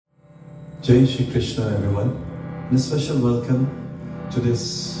Jai Shri Krishna, everyone. And a special welcome to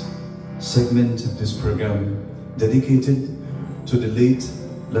this segment of this program dedicated to the late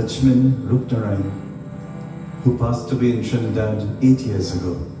Lutchmin Roopnarine, who passed away in Trinidad 8 years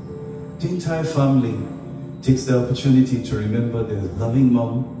ago. The entire family takes the opportunity to remember their loving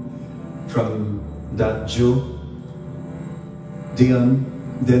mom, from Dad Joe, Dian,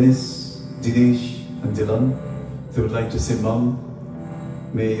 Dennis, Dinesh and Dylan. They would like to say, Mom,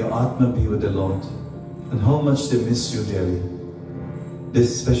 may your Atma be with the Lord, and how much they miss you dearly.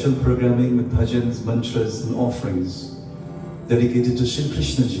 This special programming with bhajans, mantras and offerings dedicated to Shri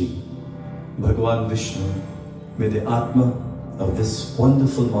Krishna Ji, Bhagwan Vishnu. May the Atma of this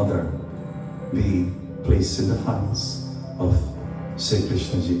wonderful mother be placed in the hands of Shri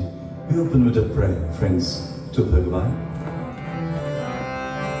Krishna Ji. We open with a prayer, friends, to Bhagwan.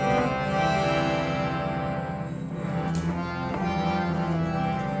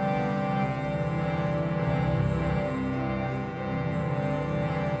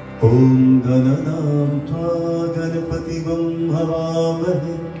 Om Gananam Tva Ganapativam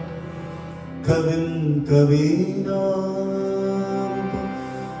Havamahe Kavim Kavinam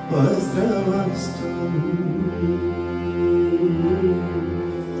Vajravastum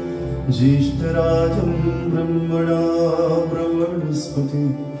Jishtarajam Brahmana Brahmanaspati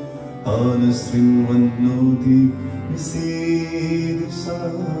Anasrim Vannoti Visidisa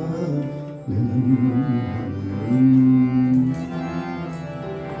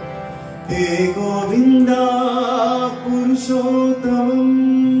He Govinda Purushottamam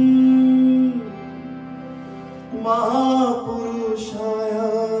Mahapurushaya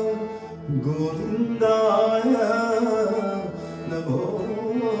Govindaya Namo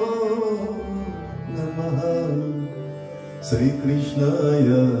Namaha Sri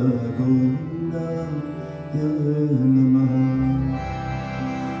Krishnaya Govindaya Namaha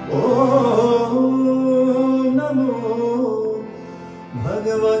Om Namo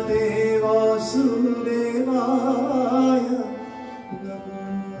Bhagavate Vasudevaya Namo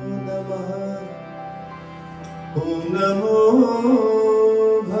Namaha Om Namo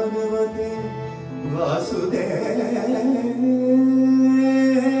Bhagavate Vasudevaya Namo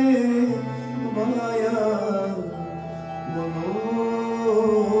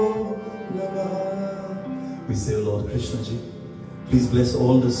Namaha. We say, Lord Krishna Ji, please bless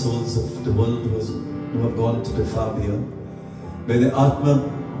all the souls of the world who have gone to the far beyond. May the Atma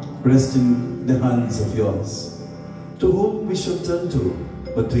rest in the hands of yours. To whom we should turn to,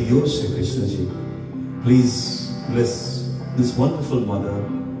 but to you, Shri Krishna Ji. Please bless this wonderful mother,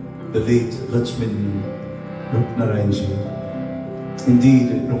 the late Lutchmin Roopnarine Ji.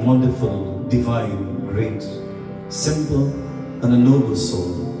 Indeed, a wonderful, divine, great, simple and a noble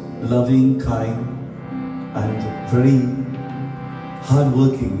soul, loving, kind and very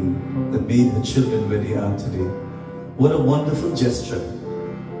hardworking, that made her children where they are today. What a wonderful gesture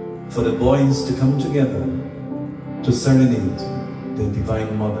for the boys to come together to serenade their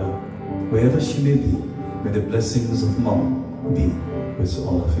divine mother, wherever she may be. May the blessings of Mom be with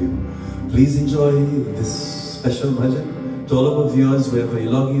all of you. Please enjoy this special bhajan. To all of our viewers, wherever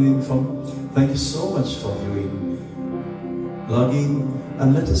you're logging in from, thank you so much for viewing. Log in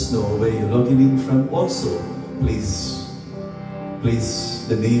and let us know where you're logging in from. Also, please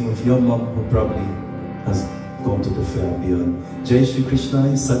the name of your mom who probably has gone to the fair beyond. Jai Shri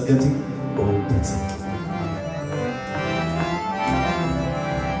Krishna, Satgati, Om Tat Sat.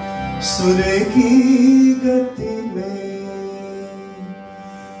 Sure ki gati mein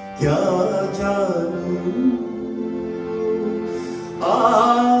kya janu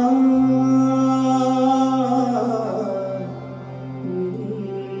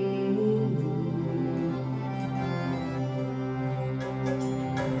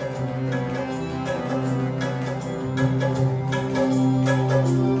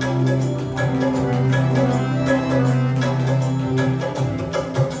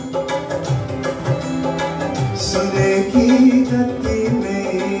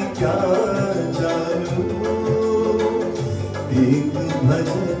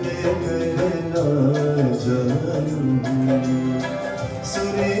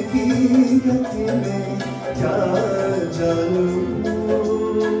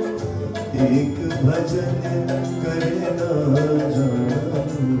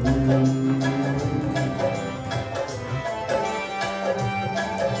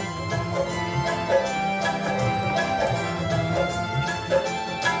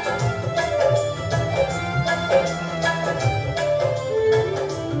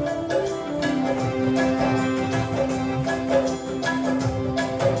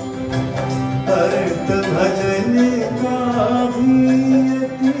भजन का भी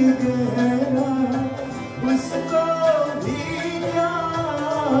अति गहरा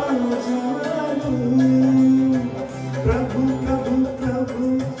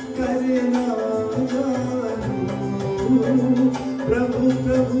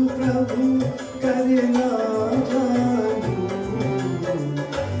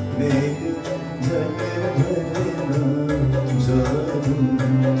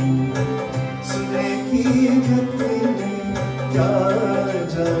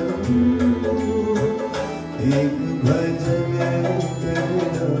एक भजन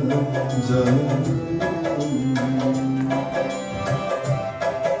करना जानू।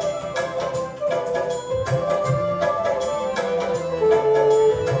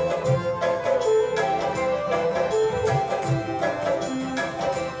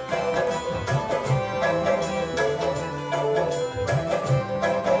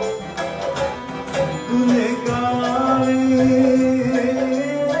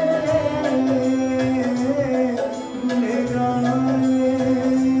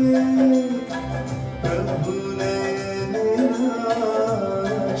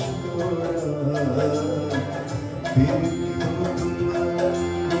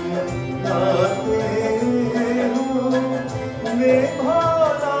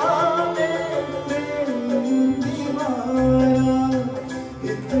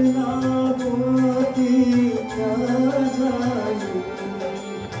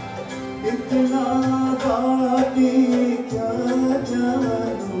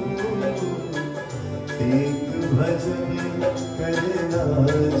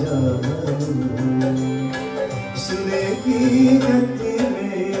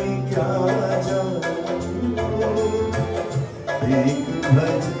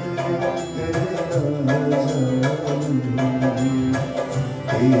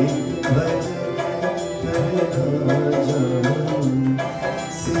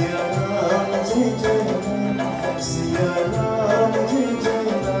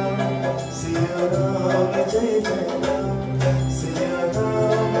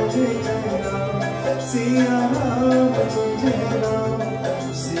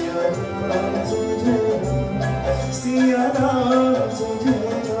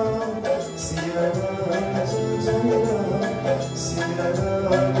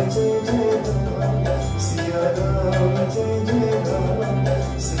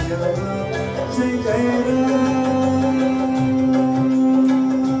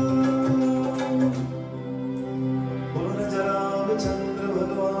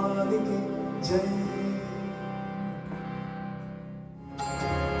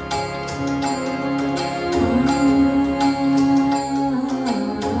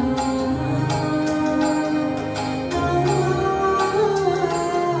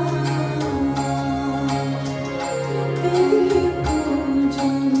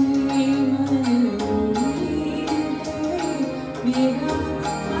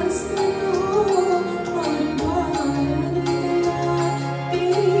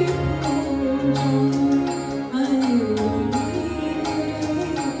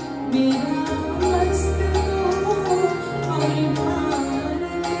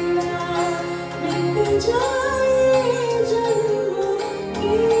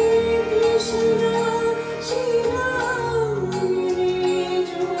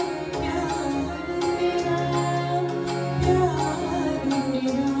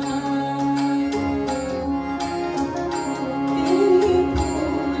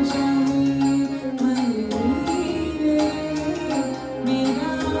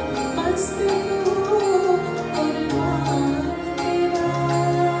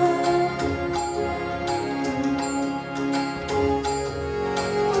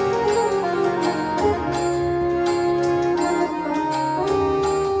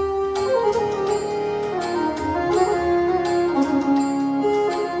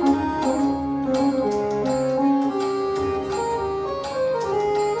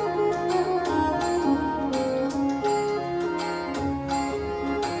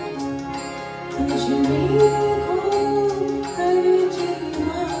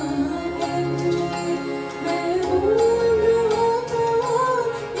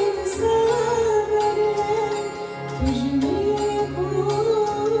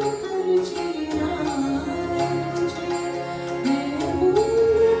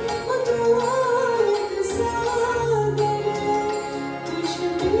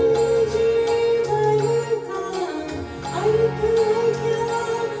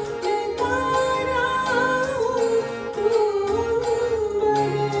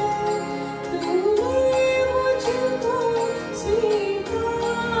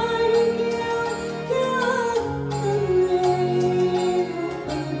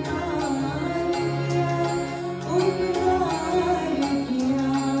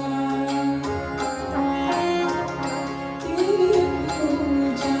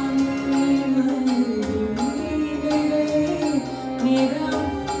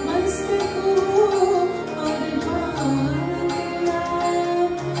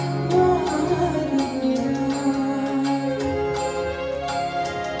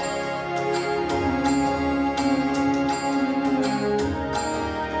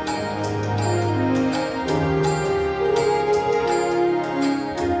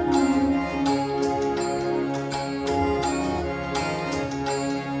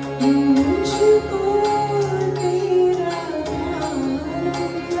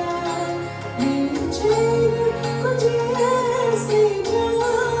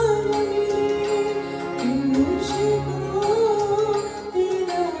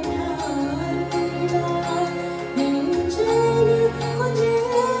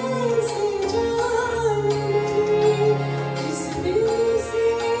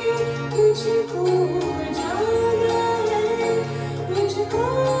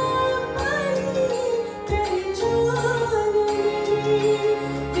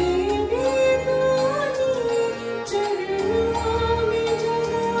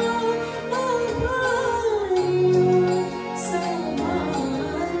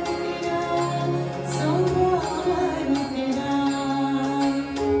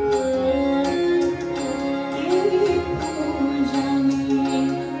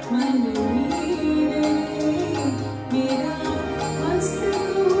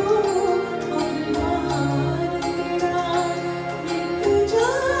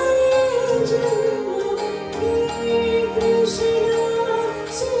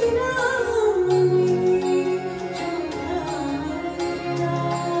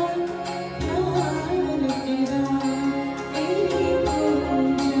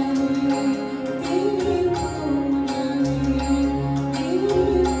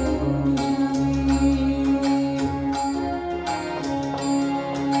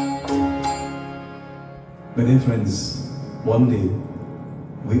 friends, one day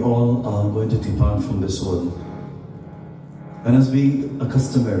we all are going to depart from this world. And as we are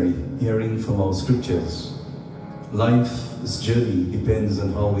customary hearing from our scriptures, life's journey depends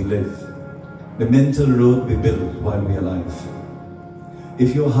on how we live, the mental road we build while we are alive.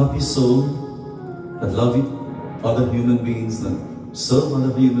 If you're a happy soul that love other human beings, that serve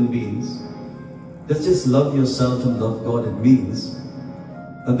other human beings, that just love yourself and love God, it means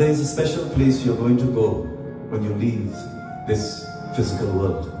that there is a special place you're going to go when you leave this physical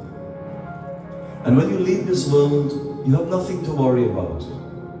world. And when you leave this world, you have nothing to worry about.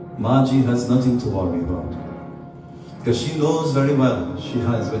 Maji has nothing to worry about. Because she knows very well she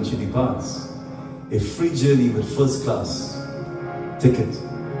has, when she departs, a free journey with first class ticket.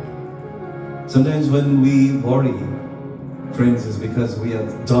 Sometimes when we worry, friends, is because we are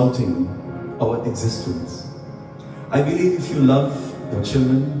doubting our existence. I believe if you love your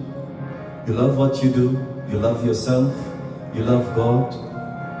children, you love what you do, you love yourself, you love God,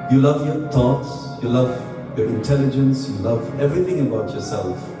 you love your thoughts, you love your intelligence, you love everything about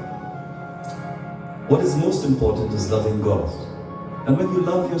yourself. What is most important is loving God. And when you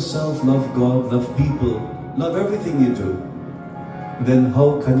love yourself, love God, love people, love everything you do, then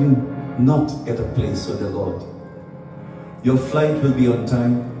how can you not get a place with the Lord? Your flight will be on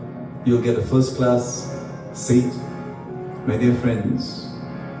time. You'll get a first class seat. My dear friends,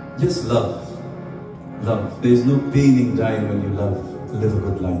 just love. Love. There is no pain in dying when you love. Live a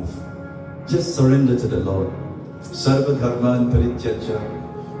good life. Just surrender to the Lord. Sarva dharman parityaja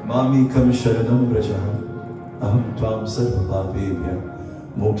mamekam sharanam vrajaha aham tvam sarva bhavebhya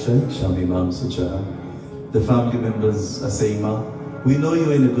mokshayikshami mam suchaha. The family members are saying, Ma, we know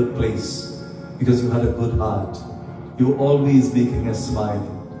you're in a good place because you had a good heart. You're always making us smile.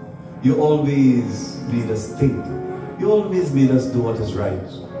 You always made us think. You always made us do what is right.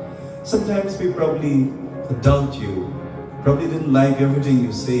 Sometimes we probably doubt you, probably didn't like everything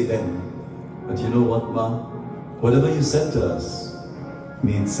you say then. But you know what, Ma? Whatever you said to us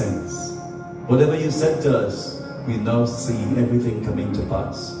made sense. Whatever you said to us, we now see everything coming to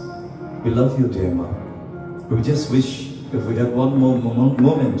pass. We love you, dear Ma. We just wish if we had one more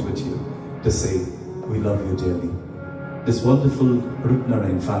moment with you to say, we love you dearly. This wonderful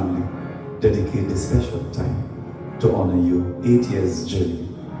Roopnarine family dedicate this special time to honor you. 8 years journey.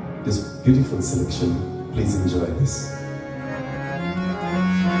 This beautiful selection. Please enjoy this.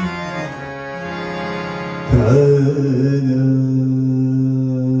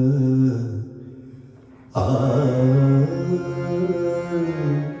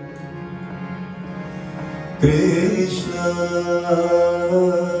 Krishna,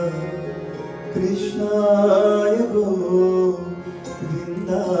 Krishnaya Govindaya,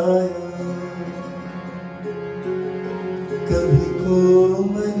 kabhi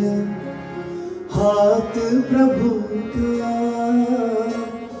komal haath Prabhu ka,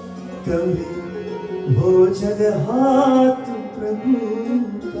 kabhi bhojag haath Prabhu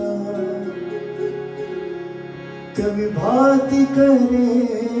ka, kabhi bhati kare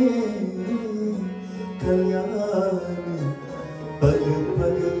kalyan, pag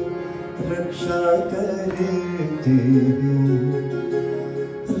pag raksha kare tevi,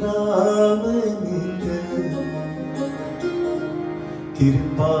 Ram nit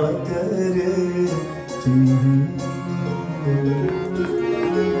kirpa kare tevi.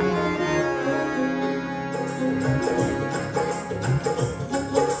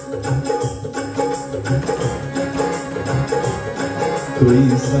 कोई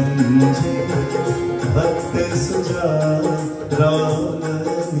समझे भक्त सुजा राम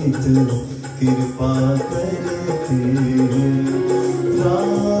नित कृपा करते,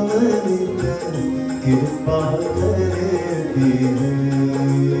 राम नित कृपा करते।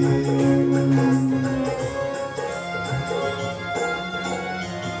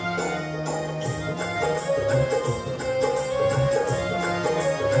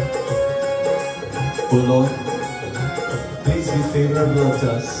 O Lord, please be favorable to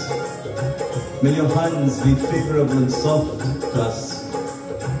us. May your hands be favorable and soft to us.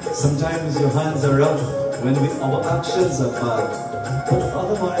 Sometimes your hands are rough when our actions are bad, but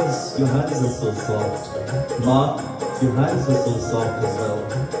otherwise your hands are so soft. Ma, your hands are so soft as well.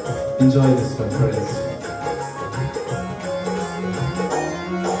 Enjoy this one, friends.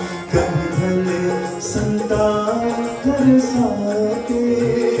 Kabhi bhale santan kar saake,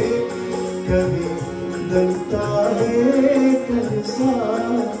 kabhi dalta hai kar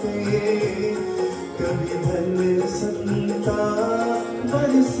saake, kabhi bhale santan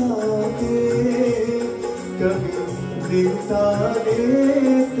बरसाते, कभी दिलता है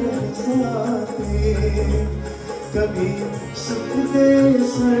तरसाते, कभी सुख दे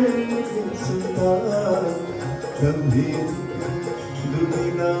स्वर्ग सुता, कभी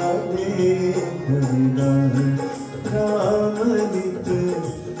दुविधा दे हरिदास राम नित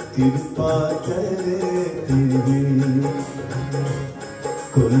कृपा करते हैं।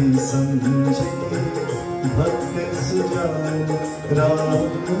 कोई समझे भक्त सुजान राम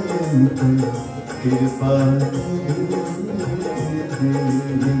नित कृपा करते हैं।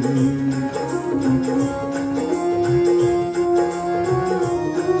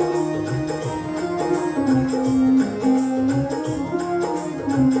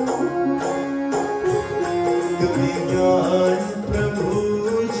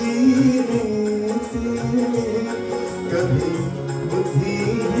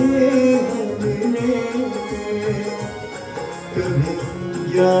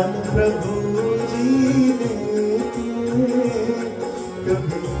 ज्ञान प्रभु जी देते,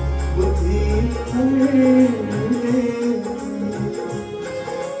 कभी बुद्धि देते,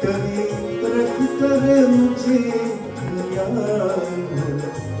 कभी रख कर मुझे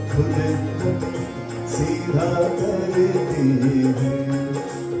खुद सीधा करते हैं।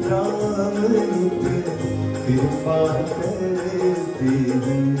 राम नित्य कृपा करते हैं।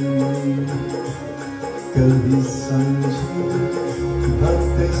 कभी समझे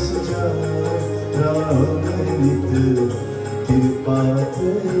भक्त सुजान राम नित कृपा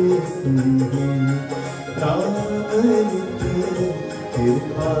करते हैं। राम नित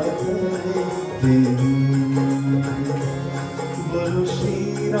कृपा करते हैं। बोलो श्री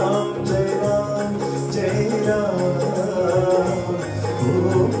राम जय राम जय राम।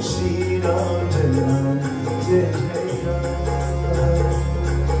 ओम श्री राम जय राम जय जय राम।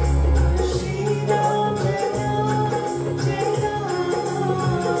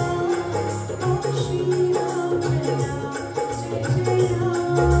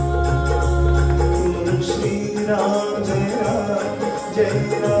 राम जय राम जय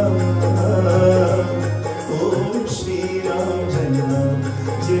राम। ओम श्री राम जय राम जय जय राम। ओम श्री राम जय राम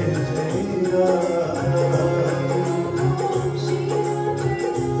जय राम।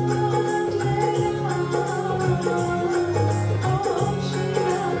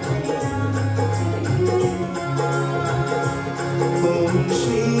 ओम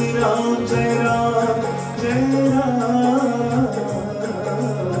श्री राम जय राम जय राम। ओम श्री राम जय राम जय राम।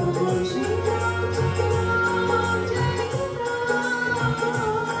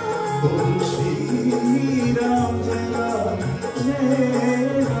 ओम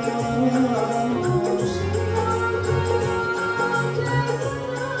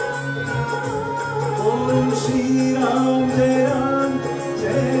श्री राम जय राम जय राम। ओम श्री राम जय राम।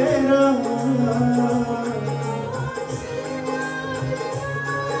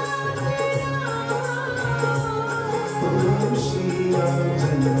 ओम श्री राम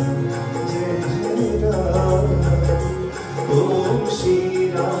जय राम जय राम। ओम श्री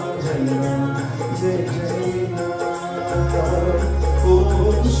राम जय जय राम।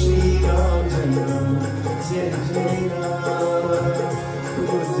 ओम श्री राम जय जय राम। ओम श्री राम जय जय राम।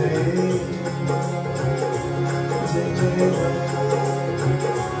 जय जय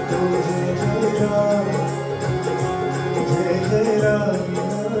राम। जय जय राम।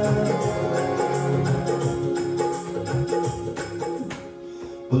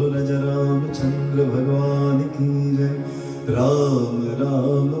 बोलो राजा रामचंद्र भगवान की जय। राम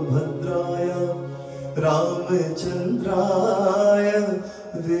राम भद्राय रामचंद्राय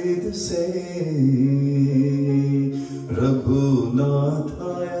वेद से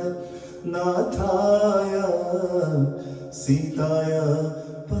रघुनाथाय नाथाय सीताय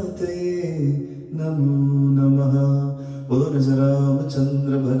पतये नमो नमः। बोलो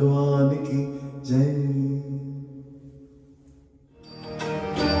रामचंद्र भगवान की जय।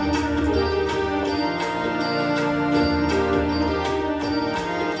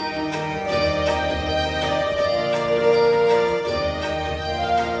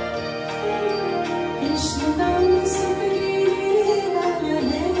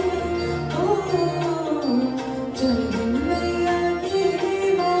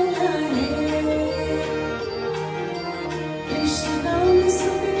 Krishna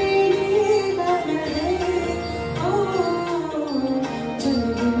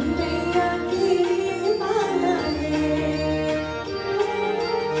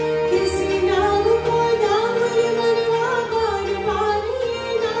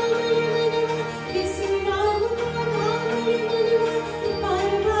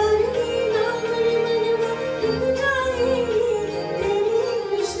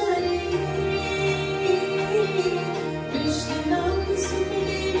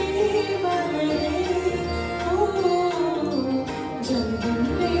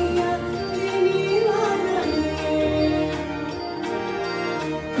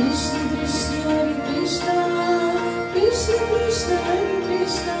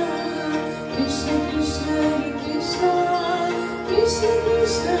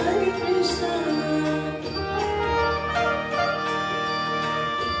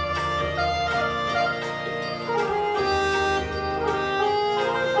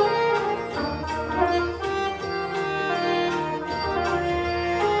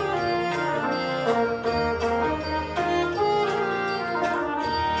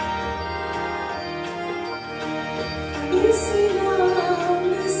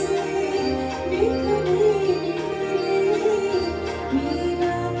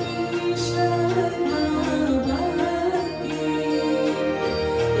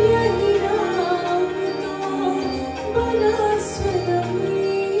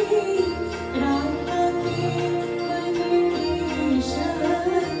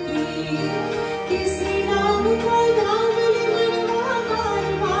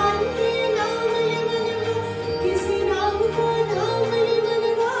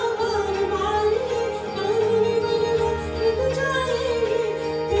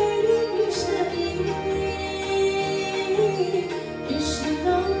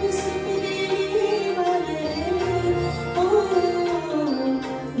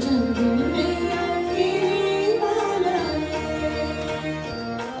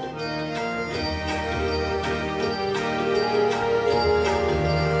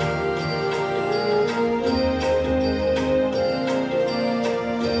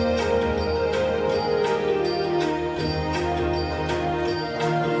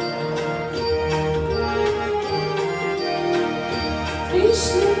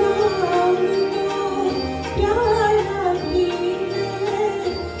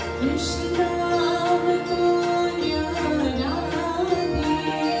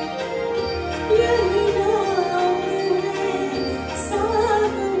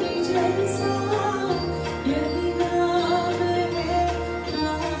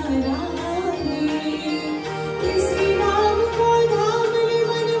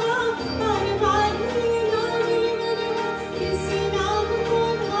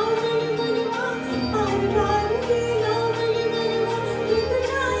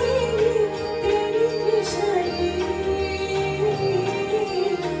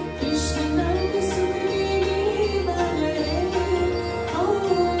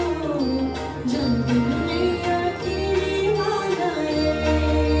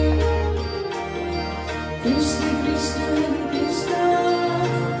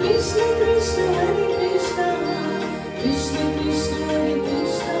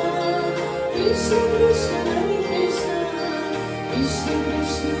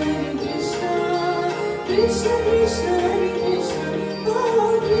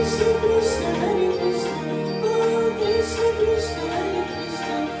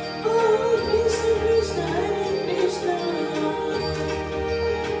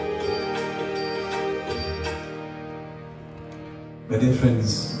My dear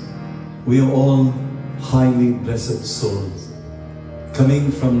friends, we are all highly blessed souls,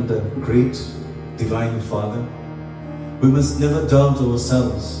 coming from the great Divine Father. We must never doubt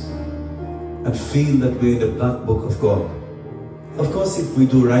ourselves and feel that we're in the black book of God. Of course, if we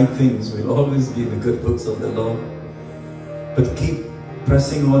do right things, we'll always be in the good books of the Lord. But keep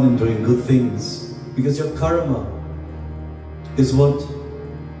pressing on and doing good things, because your karma is what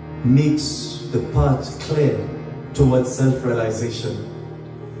makes the path clear towards self-realization.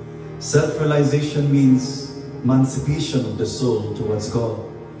 Self-realization means emancipation of the soul towards God.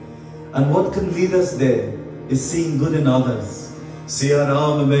 And what can lead us there is seeing good in others. Siya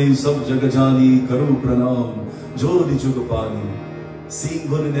Ram mein sab jagajani karu pranam jodi jugapani. Seeing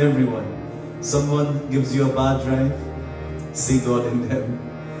good in everyone. Someone gives you a bad drive, see God in them.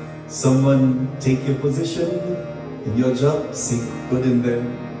 Someone take your position in your job, see good in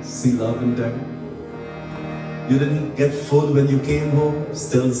them, see love in them. You didn't get food when you came home,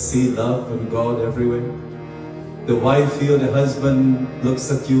 still see love and God everywhere. The wife or the husband looks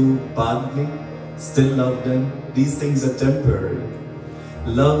at you badly, still love them. These things are temporary.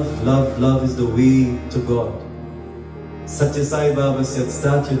 Love, love, love is the way to God. Satya Sai Baba said,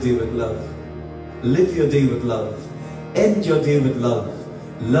 start your day with love. Live your day with love. End your day with love.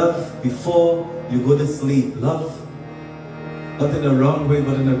 Love before you go to sleep. Love, not in a wrong way,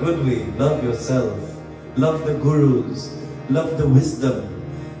 but in a good way. Love yourself. Love the gurus. Love the wisdom.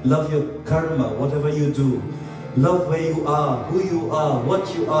 Love your karma, whatever you do. Love where you are, who you are,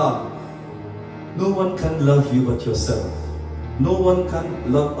 what you are. No one can love you but yourself. No one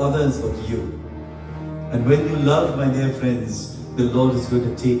can love others but you. And when you love, my dear friends, the Lord is going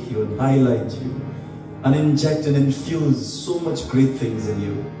to take you and highlight you and inject and infuse so much great things in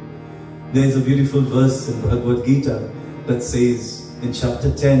you. There is a beautiful verse in Bhagavad Gita that says in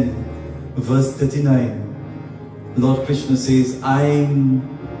chapter 10, verse 39, Lord Krishna says, I'm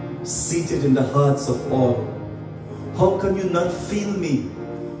seated in the hearts of all. How can you not feel me?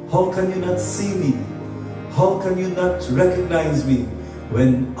 How can you not see me? How can you not recognize me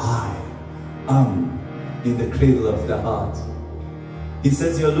when I am in the cradle of the heart? He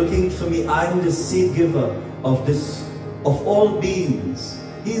says, you're looking for me. I'm the seed giver of all beings.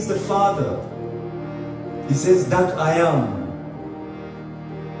 He's the Father. He says, that I am.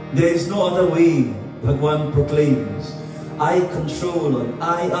 There is no other way, Bhagwan proclaims. I control and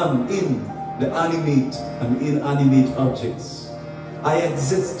I am in the animate and inanimate objects. I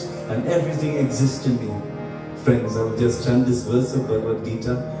exist and everything exists in me. Friends, I will just chant this verse of Bhagavad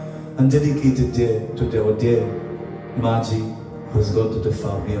Gita and dedicate it to our dear Maji, who has gone to the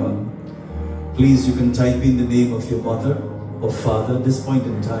far beyond. Please, you can type in the name of your mother or father at this point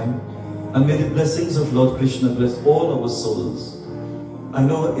in time. And may the blessings of Lord Krishna bless all our souls. I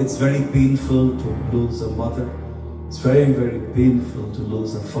know it's very painful to lose a mother. It's very, very painful to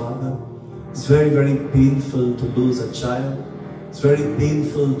lose a father. It's very, very painful to lose a child. It's very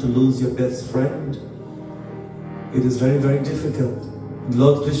painful to lose your best friend. It is very, very difficult.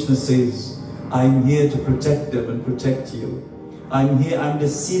 Lord Krishna says, I'm here to protect them and protect you. I'm here, I'm the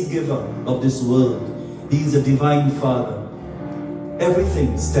seed giver of this world. He is a divine Father.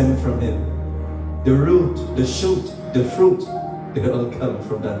 Everything stems from Him. The root, the shoot, the fruit, they all come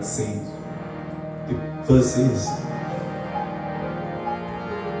from that seed. The verse is,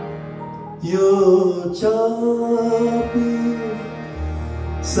 Yo chapi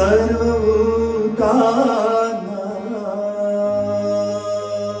sarvabhutana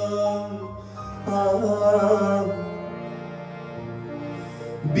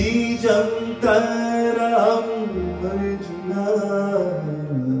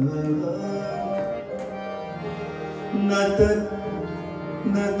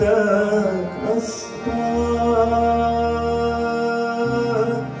Natakasta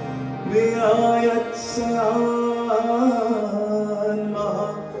Vyayatsayan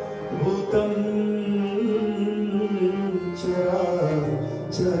Mahabhutam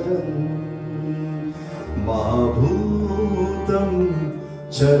Characharam Mahabhutam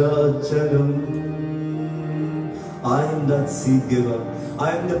Characharam. I am that seed giver.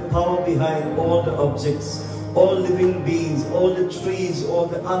 I am the power behind all the objects, all living beings, all the trees, all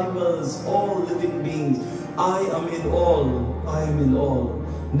the animals, all living beings. I am in all. I am in all.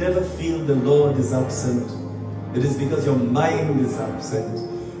 Never feel the Lord is absent. It is because your mind is absent.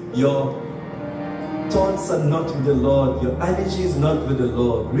 Your thoughts are not with the Lord. Your energy is not with the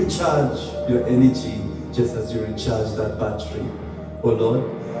Lord. Recharge your energy just as you recharge that battery. Oh Lord,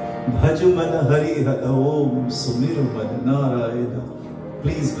 Bhaju Mana Hari Om Sumiru Mana Narayana.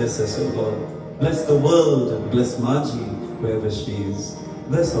 Please bless us, oh Lord. Bless the world and bless Maji wherever she is.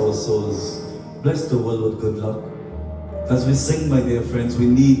 Bless our souls. Bless the world with good luck. As we sing, my dear friends, we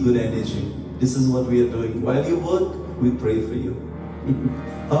need good energy. This is what we are doing. While you work, we pray for you.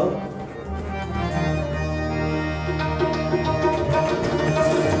 How?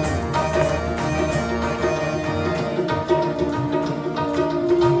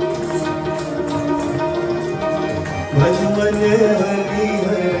 Bhajmane Hari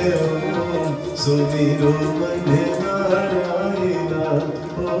Hari Om Sumiro Mane Narayana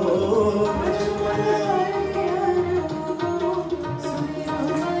Om Bhajmane Hari Hari Om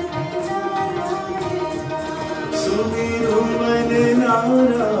Sumiro Mane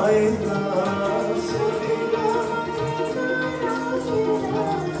Narayana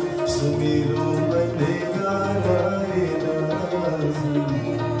Sumiro Mane Narayana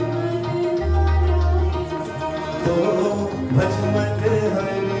Bhajmane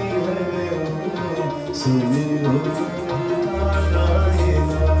Hari Hari Om Sumiro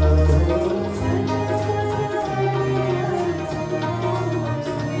Narayana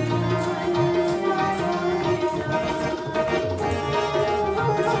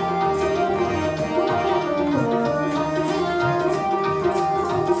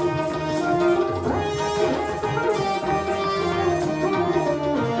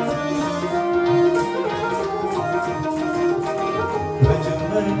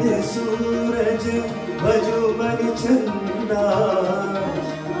Suraj, Bhajumani Chanda,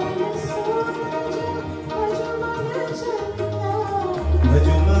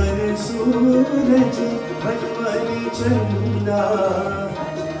 Bhajumani Suraj, Bhajumani Chanda,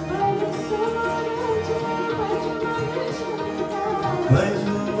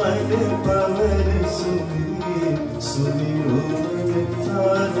 Bhajumani Pavan Sumiro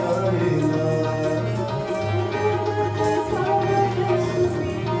Narayana.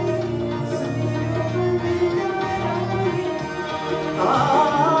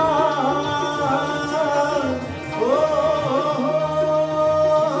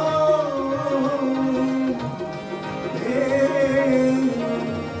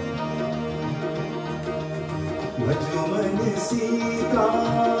 Bhajumani Sita,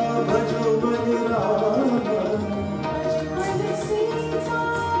 Bhajumani Rama,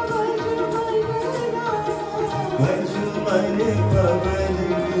 Bhajumani Pavani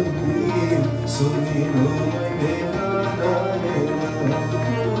Sumiro Mane Narayana.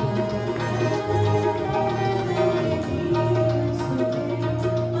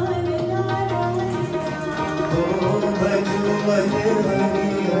 Bhajumani Hari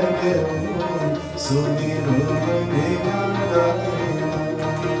Hari Om Sumiro Mane Narayana.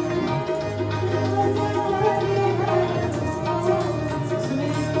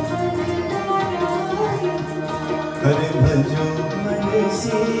 Hare Bhajumani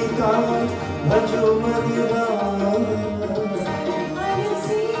Sita, Bhajumani Rama,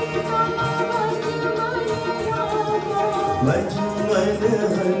 Bhajumani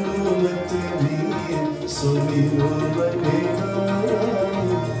Hanumati Sumiro Mane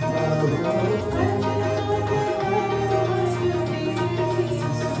Narayana.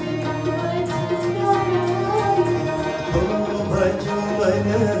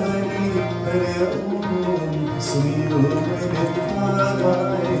 Bhajumani Hari Hari Om Sumiro Mane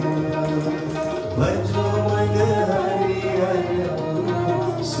Narayana. Bhajumani Hari Hari Om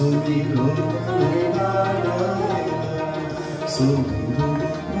Sumiro Mane Narayana. Sumiro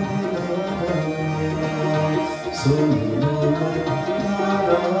Mane Narayana. Sumiro Mane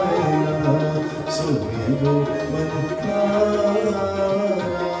Narayana. Sumiro Mane Narayana.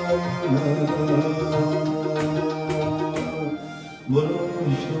 बोलो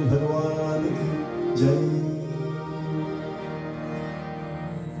विष्णु भगवान की जय।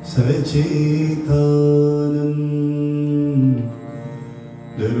 सचेतन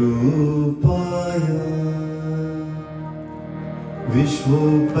Darupaya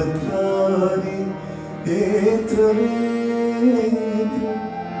Vishwapatyani Etravedra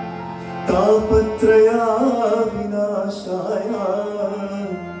Tapatraya Vinashaya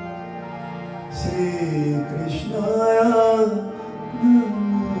Sri Krishnaya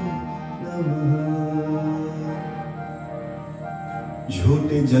Namaha.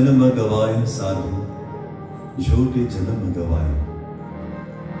 Jhote janam gavaye sadhu, jhote janam gavaye.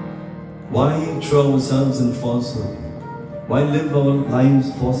 Why throw ourselves in falsehood? Why live our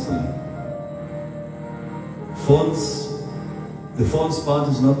lives falsely? The false path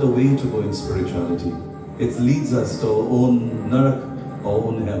is not the way to go in spirituality. It leads us to our own narak, our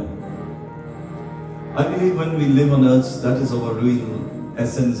own hell. I believe when we live on earth, that is our real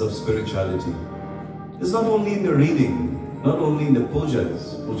essence of spirituality. It's not only in the reading, not only in the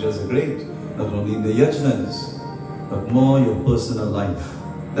pujas. Pujas are great. Not only in the yajnas, but more your personal life.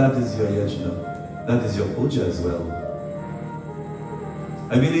 That is your yajna. That is your puja as well.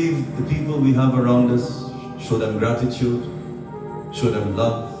 I believe the people we have around us, show them gratitude, show them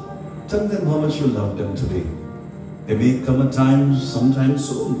love. Tell them how much you love them today. There may come a time, sometime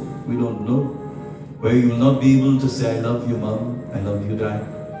soon, we don't know, where you will not be able to say, I love you, Mom, I love you, Dad.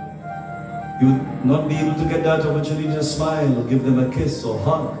 You will not be able to get that opportunity to smile or give them a kiss or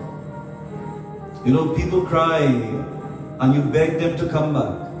hug. You know, people cry and you beg them to come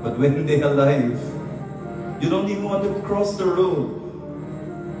back, but when they are alive, you don't even want to cross the road.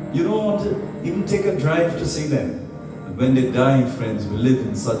 You don't want to even take a drive to see them. But when they die, friends, we live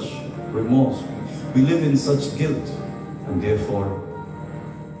in such remorse. We live in such guilt. And therefore,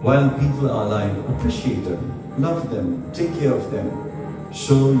 while people are alive, appreciate them, love them, take care of them,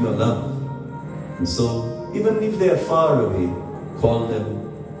 show your love. And so, even if they are far away, call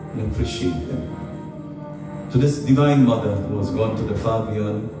them and appreciate them. To this Divine Mother who has gone to the far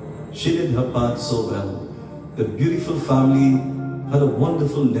beyond, she did her part so well. The beautiful family had a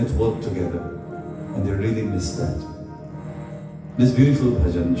wonderful network together, and they really missed that. This beautiful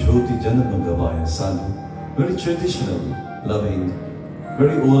bhajan, Jyoti Janama Gavaya Sadhu, very traditional, loving,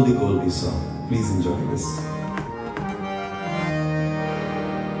 very oldie-goldie song. Please enjoy this.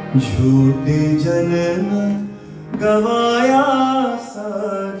 Jyoti Janama Gavaya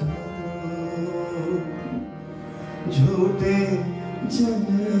Sadhu, Jyoti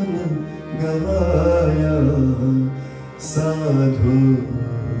Janama Gavaya Sadhu,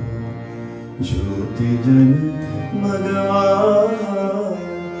 Jyoti Janama Gavaya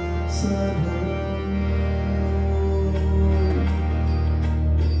Sadhu.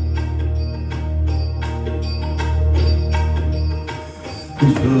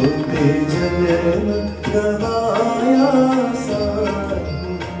 Jyoti Janama Gavaya Sadhu,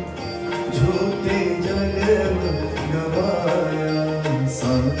 Jyoti Janama Gavaya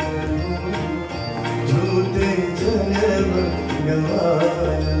Sadhu, Jyoti Janama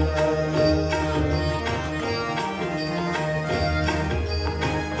Gavaya.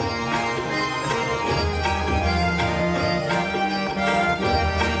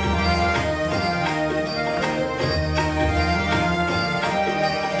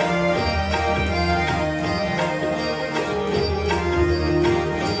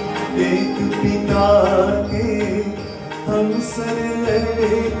 एक पिता के हम sir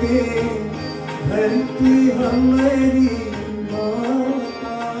लड़के धरती हमारी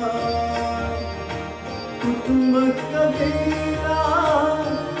माता, कुटुंब कबीला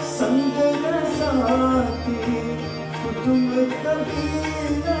संग न साथी, कुटुंब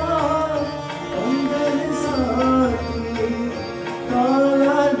कबीला संग न साथी,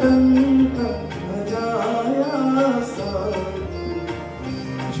 काला दंत बजाया साथी,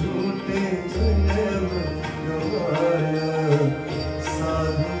 झूठे जन्म गवाया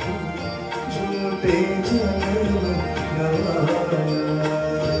साधु, झूठे जन्म गवाया।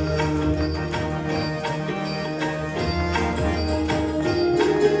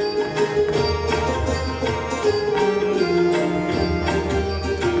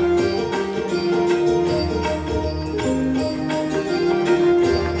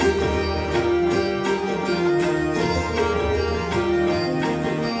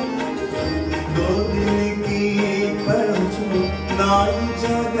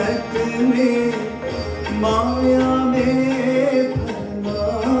 जगत में माया में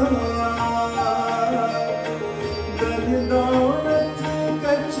भरमाया, धन दौलत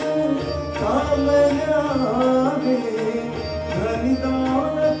कछु काम न आवे, धन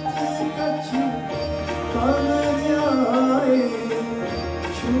दौलत कछु काम न आए,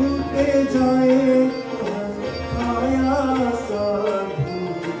 छूटे जाए खाया साधु,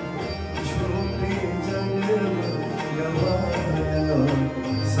 झूठे जन्म गवाया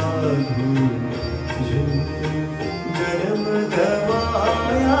साधु झूठे जन्म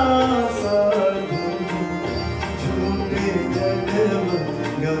गवाया साधु झूठे जन्म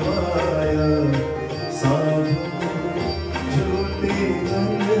गवाया साधु झूठे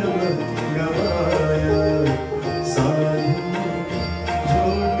जन्म गवाया साधु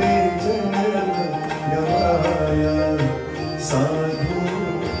झूठे जन्म गवाया साधु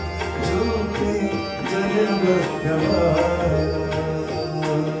झूठे जन्म गवाया।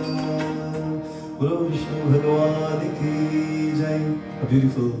 बोलो विष्णु भगवान की जय। A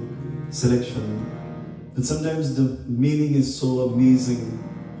beautiful selection. And sometimes the meaning is so amazing.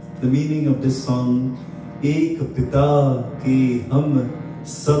 The meaning of this song, एक पिता के हम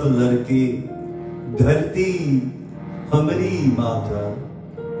सब लड़के, धरती हमारी माता.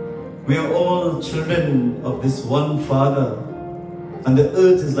 We are all children of this one Father, and the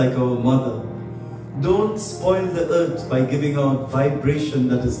earth is like our mother. Don't spoil the earth by giving out vibration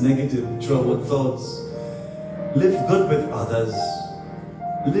that is negative through our thoughts. Live good with others.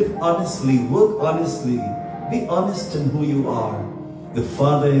 Live honestly, work honestly, be honest in who you are. The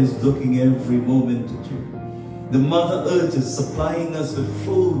Father is looking every moment at you. The Mother Earth is supplying us with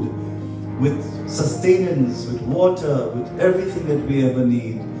food, with sustenance, with water, with everything that we ever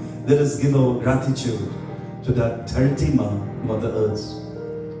need. Let us give our gratitude to that Dharti Ma, Mother Earth.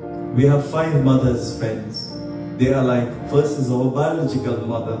 We have 5 mothers, friends. They are like, first is our biological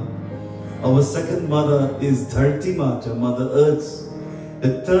mother. Our second mother is Dharti Mata, Mother Earth.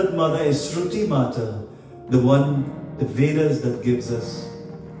 The third mother is Shruti Mata, the one, the Vedas that gives us,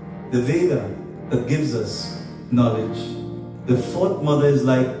 the Veda that gives us knowledge. The fourth mother is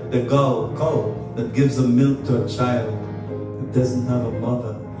like the cow that gives the milk to a child. It doesn't have a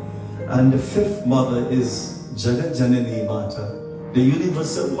mother. And the fifth mother is Jagat Janani Mata, the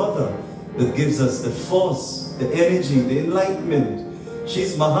universal mother that gives us the force, the energy, the enlightenment.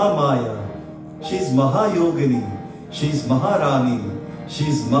 She's Mahamaya, she's Mahayogini, she's Maharani,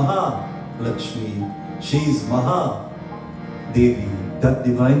 she's Lutchmin, she's Devi, that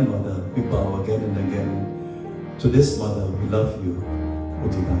divine mother. We bow again and again. To this mother, we love you, O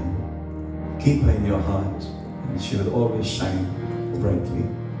divine. Keep her in your heart, and she will always shine brightly.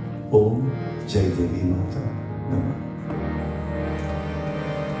 Om Jai Devi Mata Namah.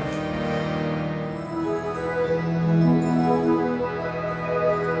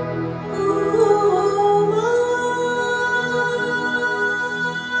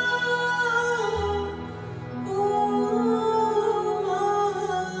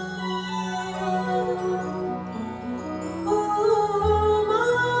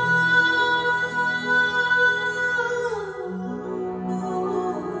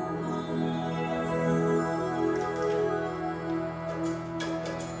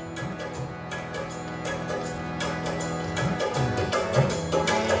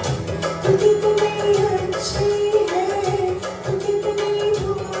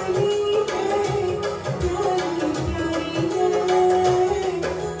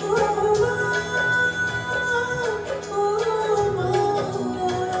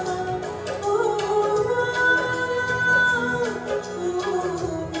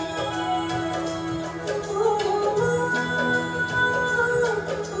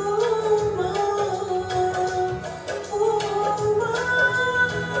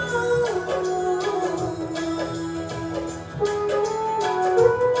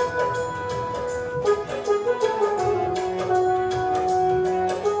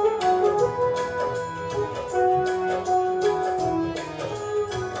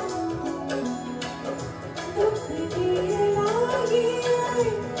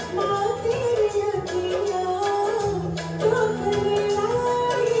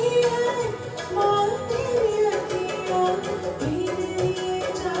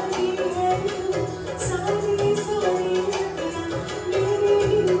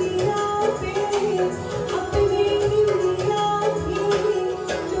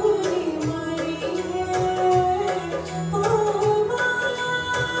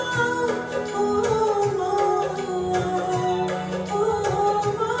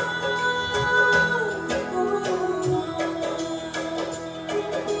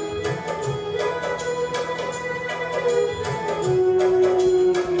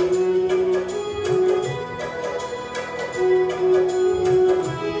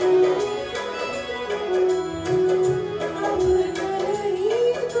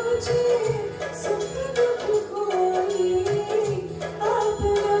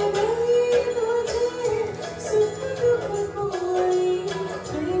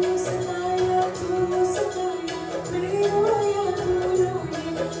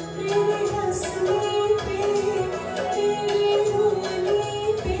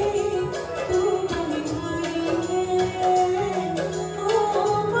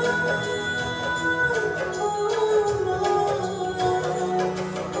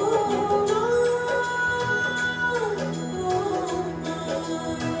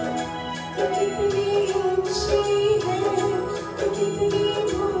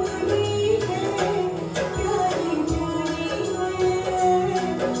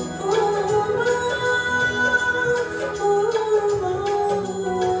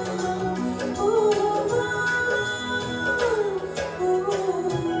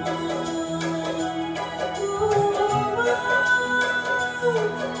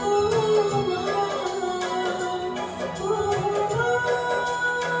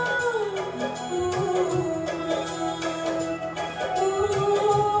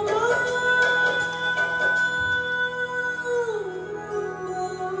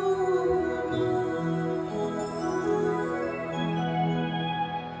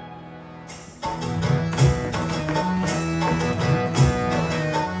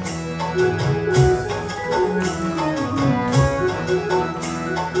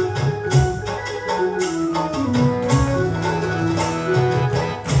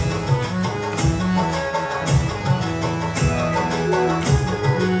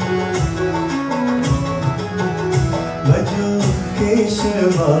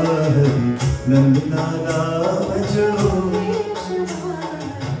 Nandlala bhajo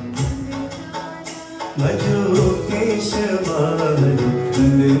bhajo Keshava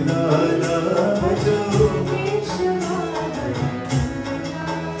Nandlala bhajo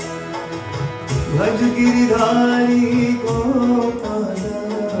bhaj giridhari Gopala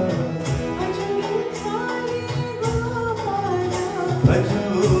bhajo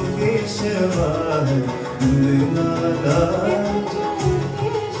Keshava Nandlala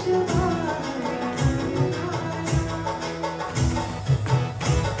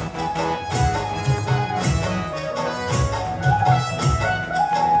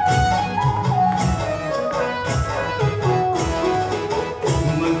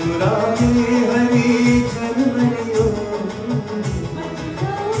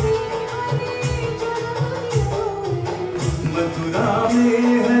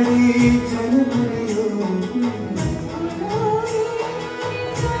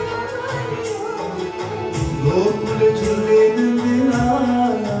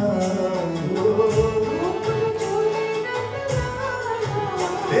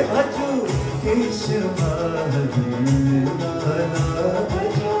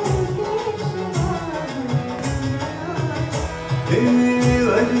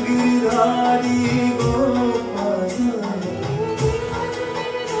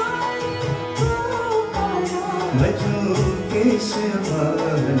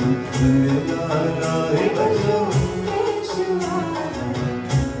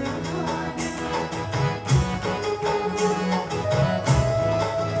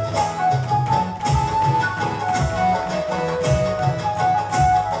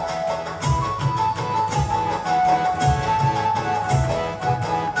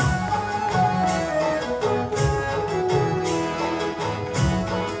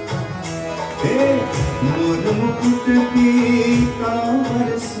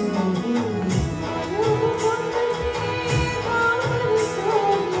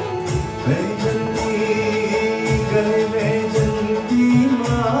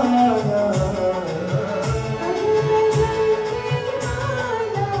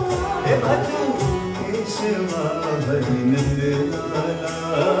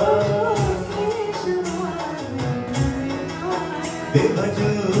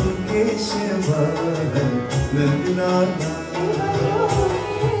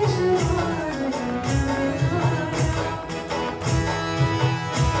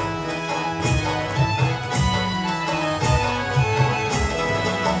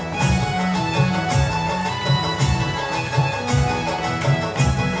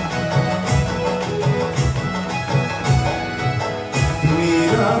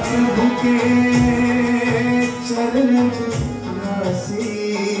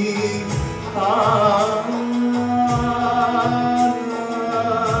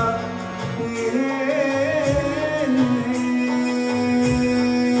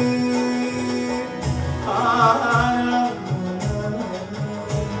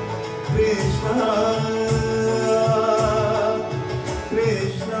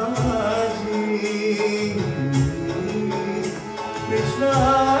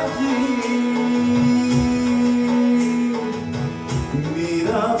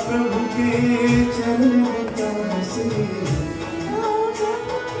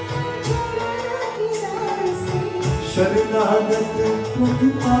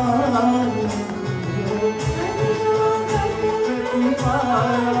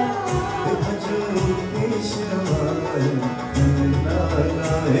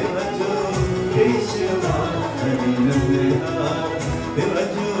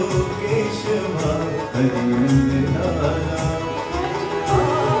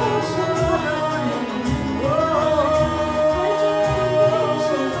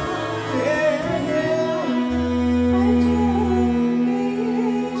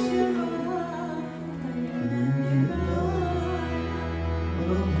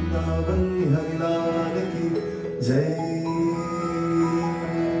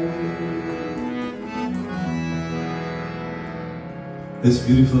This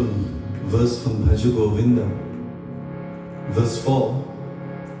beautiful verse from Bhaja Govinda, verse 4,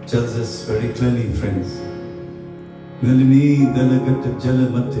 tells us very clearly, friends. Nalini dalagat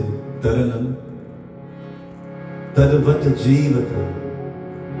jalamate taranam tadavata jivata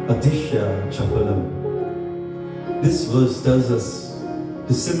atisha chapalam. This verse tells us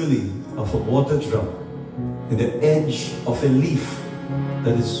the simile of a water drop in the edge of a leaf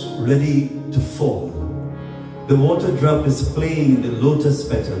that is ready to fall. The water drop is playing in the lotus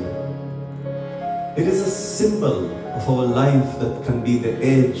petal. It is a symbol of our life that can be the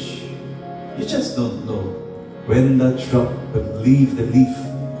edge. You just don't know when that drop will leave the leaf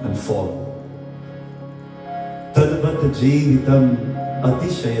and fall. Tadvat Jeevitam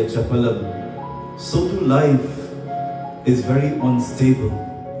Atishaya Chapalam. So too life is very unstable.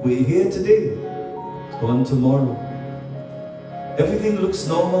 We're here today, it's gone tomorrow. Everything looks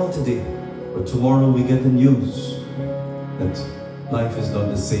normal today, but tomorrow we get the news that life is not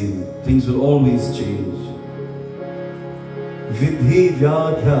the same. Things will always change. Vidhi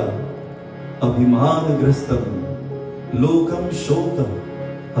Vyadhya Abhimanagrastam Lokam Shota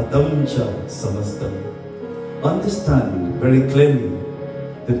Hatamcha Samastam. Understand very clearly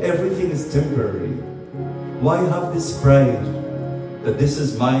that everything is temporary. Why have this pride that this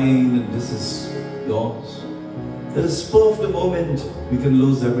is mine and this is yours? At the spur of the moment, we can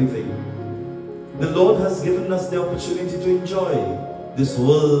lose everything. The Lord has given us the opportunity to enjoy this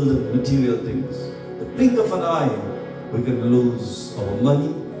world of material things. The blink of an eye, we can lose our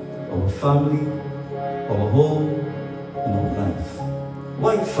money, our family, our home, and our life.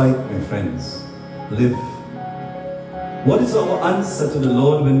 Why fight, my friends? Live. What is our answer to the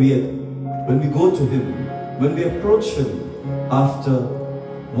Lord when we go to Him, when we approach Him after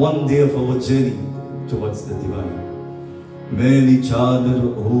one day of our journey towards the divine? Meli chadar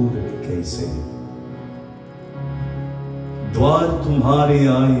aur kaise Dwar tumhare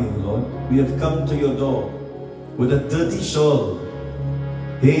aaye, Lord. We have come to your door with a dirty shawl.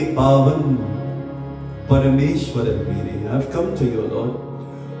 Hey Pavan Parameshwara Mere, I have come to you, Lord.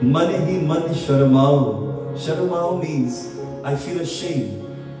 Mane hi man sharamao. Sharamao means I feel ashamed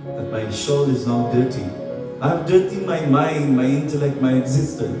that my shawl is now dirty. I have dirtied my mind, my intellect, my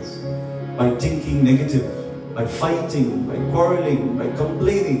existence by thinking negative, by fighting, by quarreling, by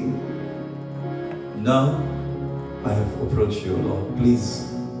complaining. Now I have approached you, Lord.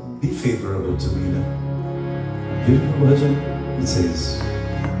 Please be favorable to me now. Beautiful bhajan, it says,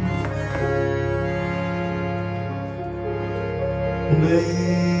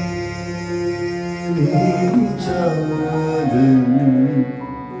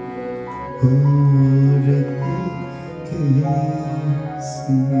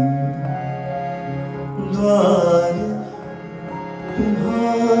 द्वार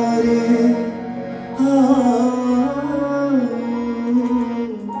तुम्हारे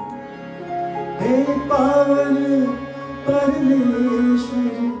हे पावन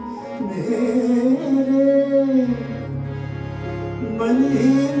परमेश्वर मेरे मन ही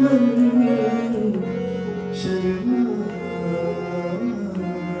मन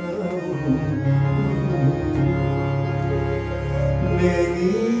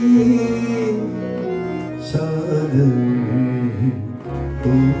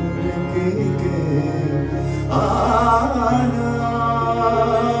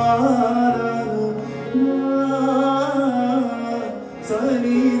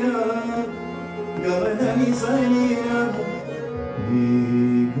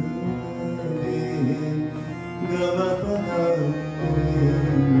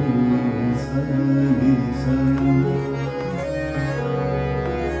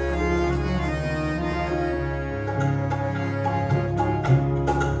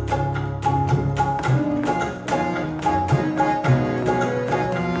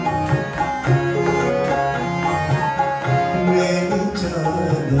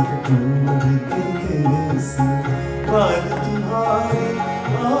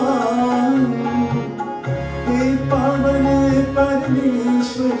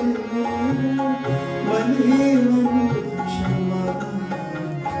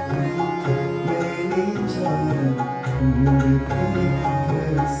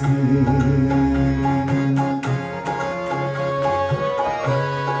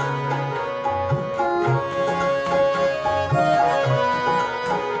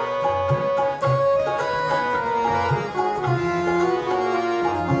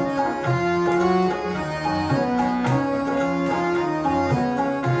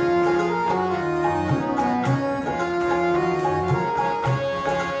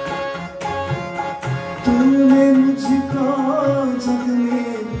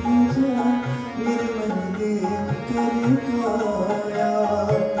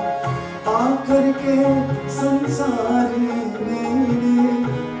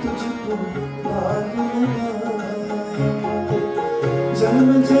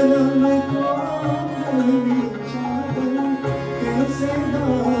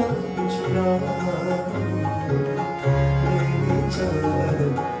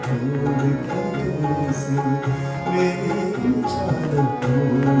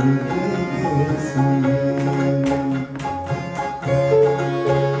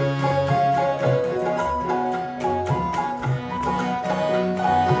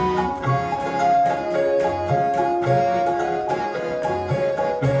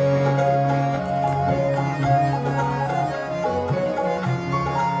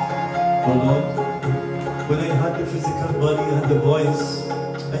Oh Lord, when I had the physical body, I had the voice,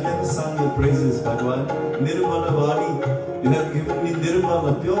 I never sang your praises, Bhagwan. Nirmala Vani, you have given me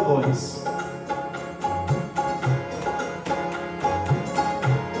Nirmala, pure voice.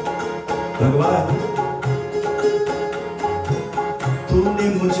 Bhagwan, तूने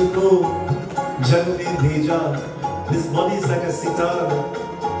मुझको जग में भेजा. This body is like a sitar.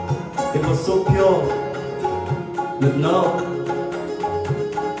 It was so pure that now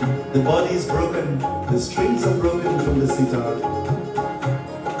the body is broken. The strings are broken from the sitar.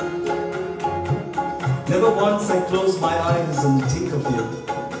 Never once I closed my eyes and think of you.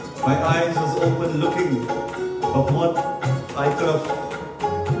 My eyes was open looking of what I could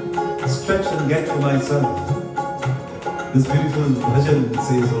have stretched and get for myself. This beautiful bhajan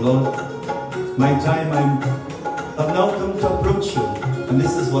says, oh Lord, my time I've now come to approach you, and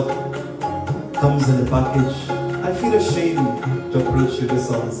this is what comes in the package. I feel ashamed to approach you, this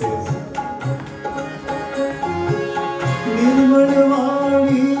song says.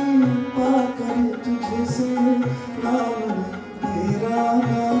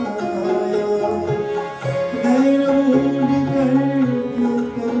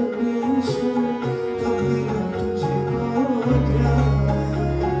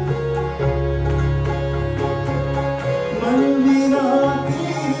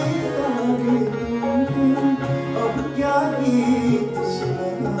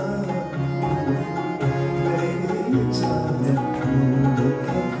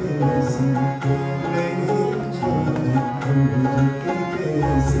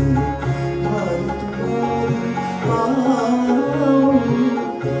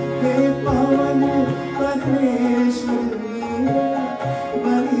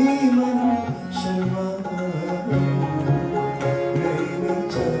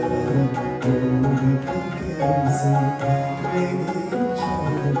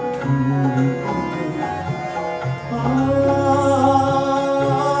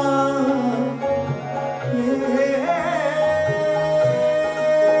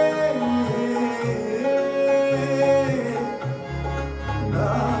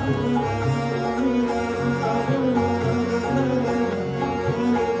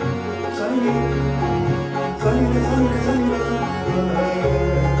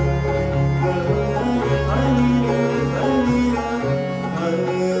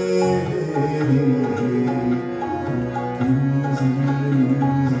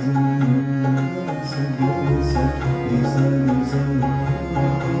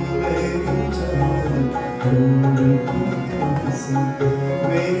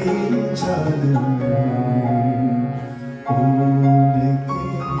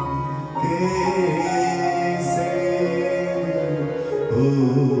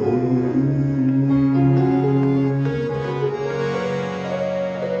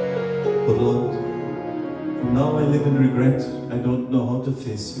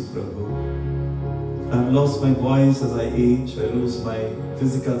 My voice as I age, I lose my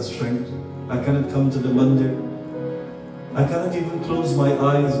physical strength. I cannot come to the mandir. I cannot even close my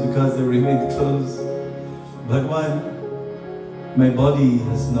eyes because they remain closed. Bhagwan, my body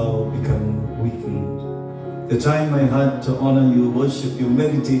has now become weakened. The time I had to honor you, worship you,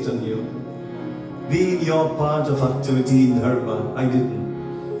 meditate on you, be in your part of activity in dharma, I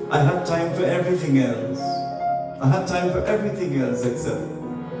didn't. I had time for everything else. I had time for everything else except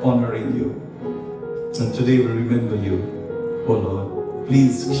honoring you. And today we remember you, oh Lord.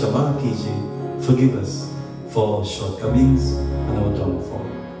 Please, Kshama Kiji, forgive us for shortcomings and our downfall.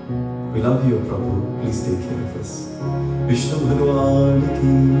 We love you, Prabhu. Please take care of us. Vishnu Bhagwan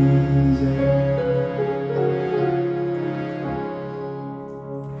Ki Jai.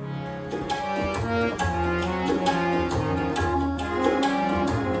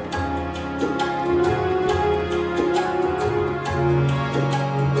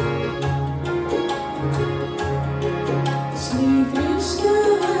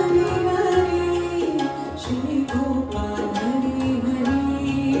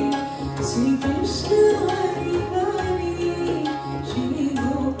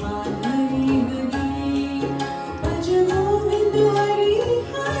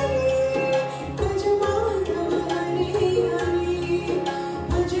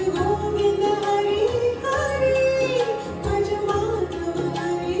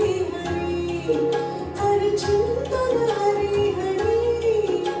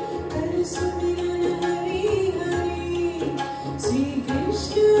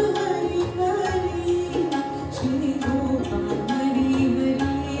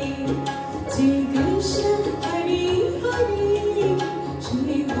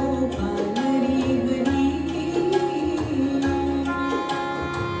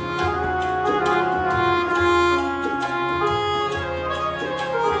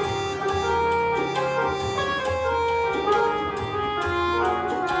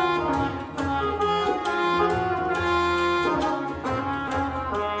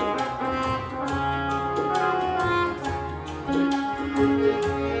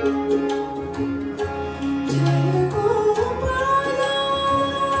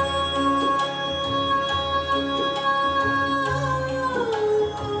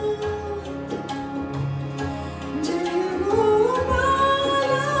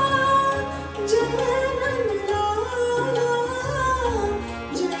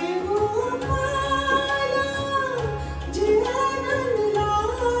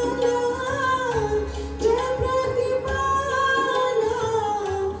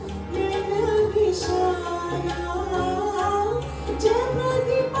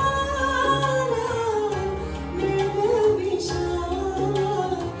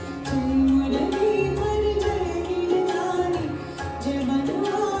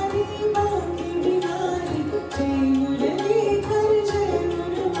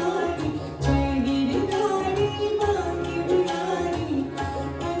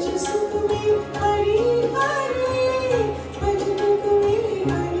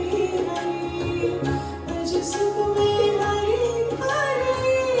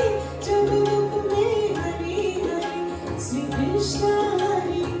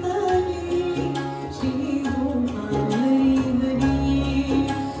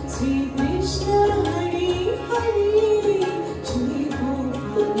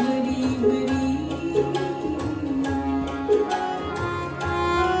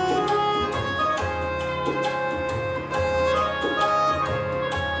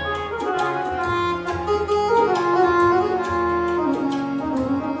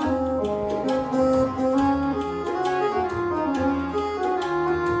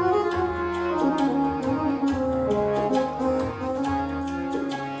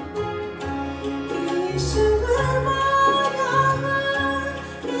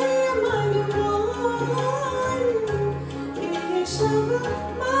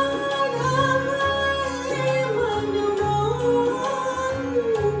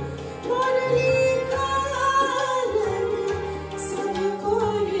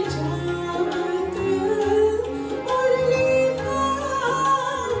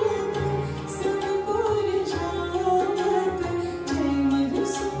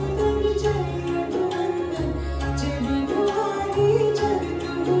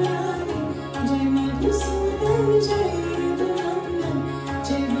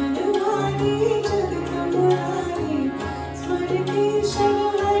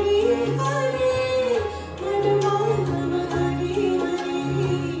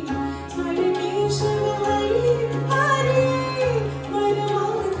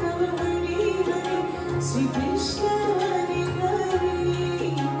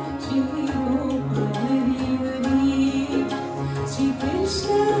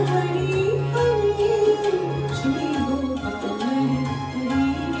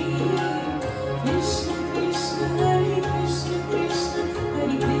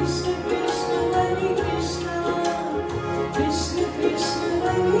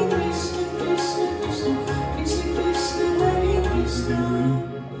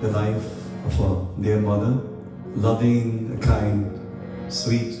 Loving, kind,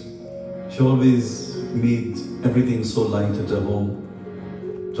 sweet. She always made everything so light at her home.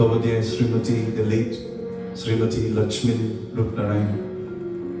 To our dear Srimatie, the late Srimatie Lutchmin,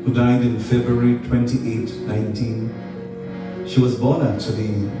 Roopnarine, who died in February 28, 19. She was born actually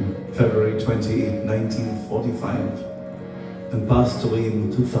in February 28, 1945 and passed away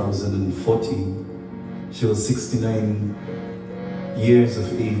in 2014. She was 69 years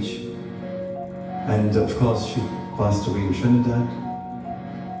of age. And of course, she passed away in Trinidad.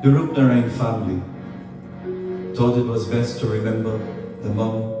 The Roopnarine family thought it was best to remember the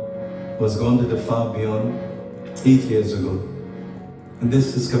mom who was gone to the far beyond 8 years ago. And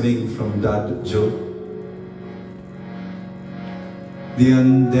this is coming from Dad Joe.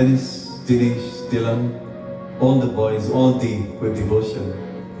 Dian, Dennis, Dinesh, Dylan, all the boys, all deep with devotion,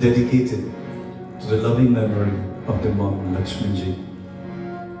 dedicated to the loving memory of the mom, Lutchmin.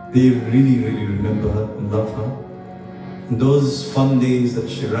 They really, really remember her and love her. And those fun days that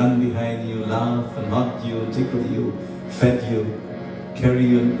she ran behind you, laughed and hugged you, tickled you, fed you, carried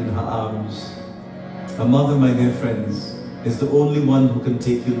you in her arms. Her mother, my dear friends, is the only one who can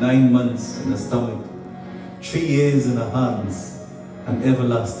take you 9 months in her stomach, 3 years in her hands, and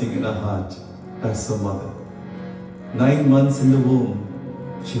everlasting in her heart. That's her mother. 9 months in the womb,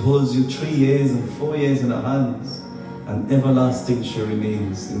 she holds you 3 years and 4 years in her hands, and everlasting she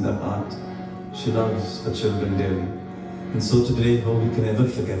remains in the heart. She loves her children dearly. And so today, how we can ever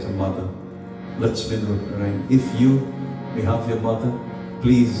forget her mother, Lutchmin Roopnarine. If you may have your mother,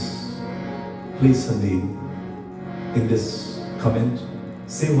 please place her name in this comment.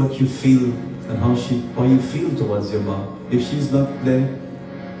 Say what you feel and how you feel towards your mom. If she's not there,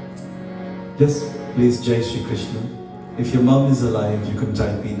 just place Jai Shri Krishna. If your mom is alive, you can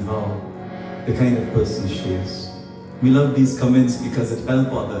type in how, the kind of person she is. We love these comments because it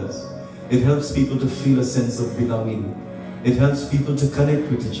helps others. It helps people to feel a sense of belonging. It helps people to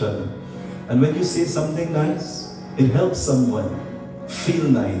connect with each other. And when you say something nice, it helps someone feel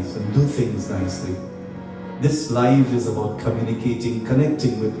nice and do things nicely. This life is about communicating,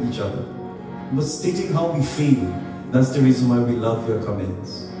 connecting with each other. But stating how we feel, that's the reason why we love your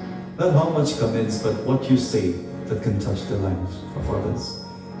comments. Not how much comments, but what you say that can touch the lives of others.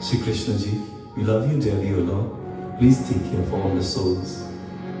 Sri Krishna Ji, we love you dearly, O Lord. Please take care of all the souls.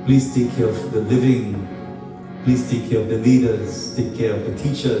 Please take care of the living. Please take care of the leaders. Take care of the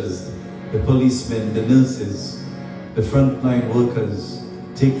teachers, the policemen, the nurses, the frontline workers.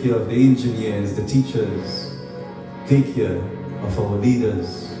 Take care of the engineers, the teachers. Take care of our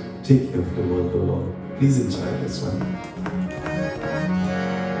leaders, take care of the world, O Lord. Please enjoy this one.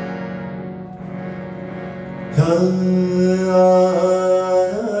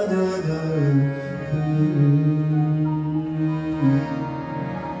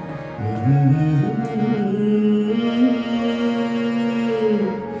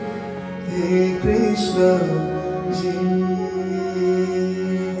 Hey Krishna Ji,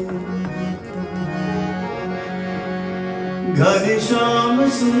 Ghar Sham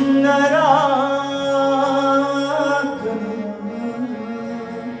Sundara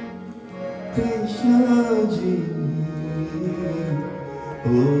Krishna Ji,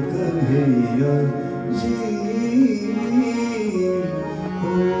 O Kanhaiya Ji.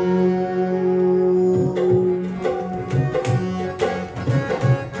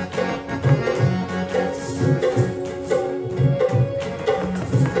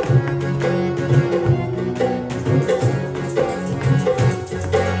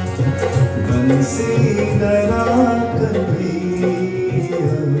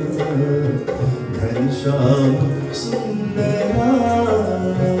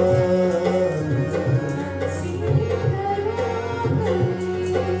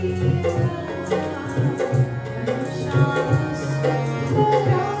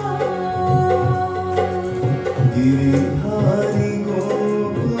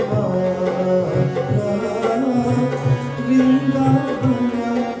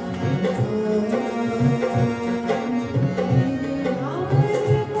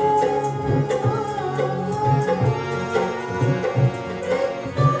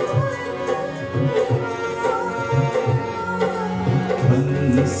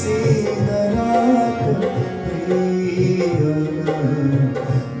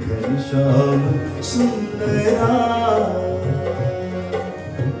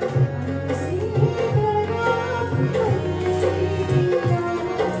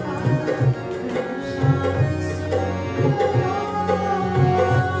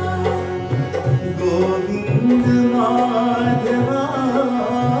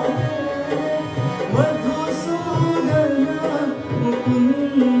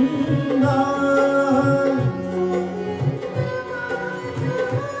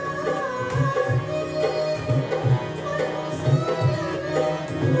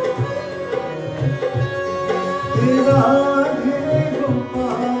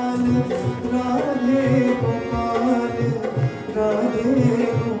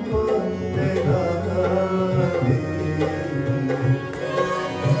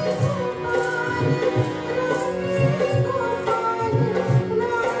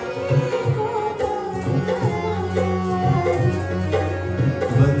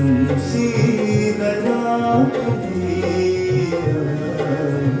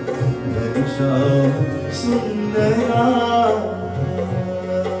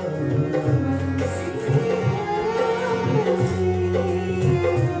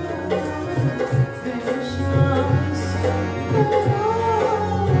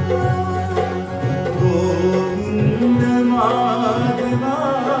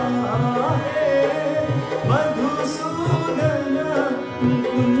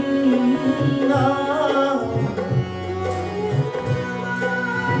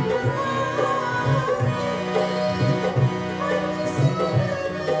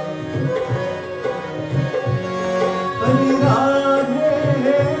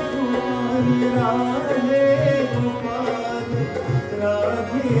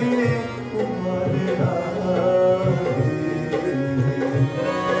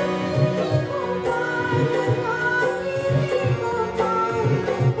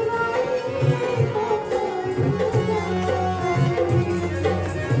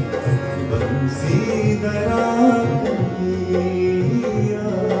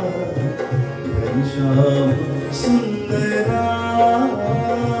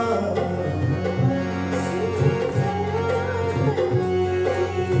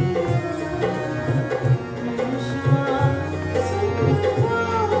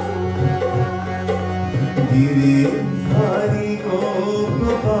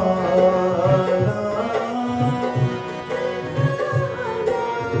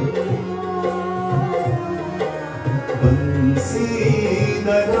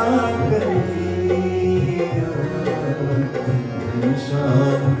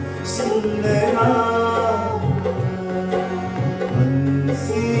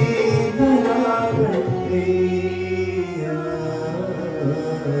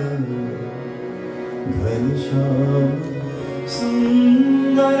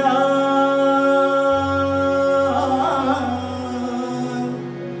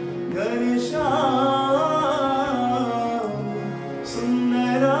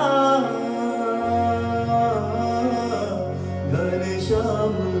 Sundara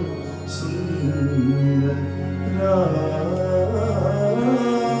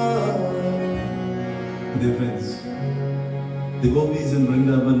The gopis in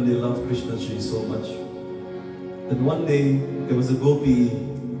Vrindavan, they love Krishna Ji so much that one day there was a gopi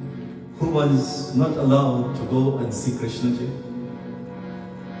who was not allowed to go and see Krishna Ji.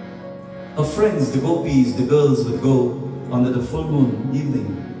 Her friends, the gopis, the girls would go under the full moon evening.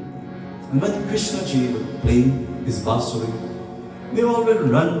 And when Krishna Ji would play his basuri, they all would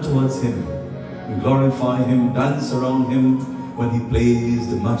run towards him and glorify him, dance around him when he plays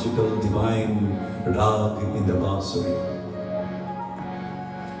the magical divine rag in the basuri.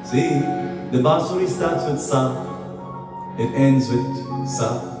 See, the basuri starts with sa, it ends with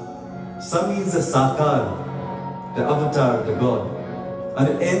sa. Sa means the sakar, the avatar, the God. And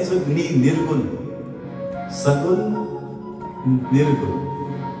it ends with ni, nirgun. Sagun,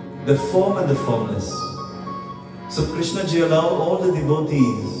 nirgun. The form and the formless. So Krishna Ji allowed all the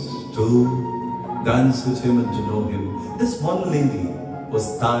devotees to dance with him and to know him. This one lady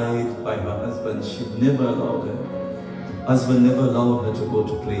was tied by her husband. She never allowed her. Husband never allowed her to go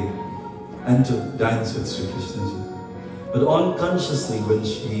to play and to dance with Sri Krishna Ji. But unconsciously, when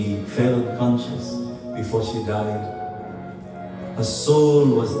she fell conscious before she died, her soul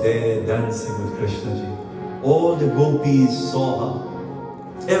was there dancing with Krishna Ji. All the gopis saw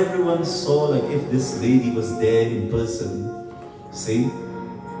her. Everyone saw like if this lady was there in person. See,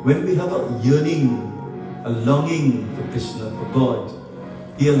 when we have a yearning, a longing for Krishna, for God,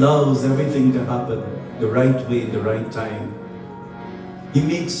 He allows everything to happen the right way, in the right time. He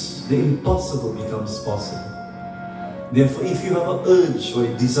makes the impossible becomes possible. Therefore, if you have an urge or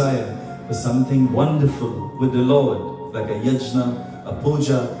a desire for something wonderful with the Lord, like a yajna, a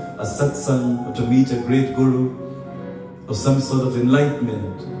puja, a satsang, or to meet a great guru, or some sort of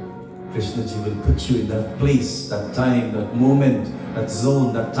enlightenment, Krishna Ji will put you in that place, that time, that moment, that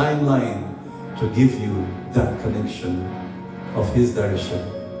zone, that timeline to give you that connection of His darshan,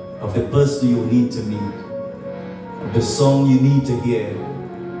 of the person you need to meet, of the song you need to hear,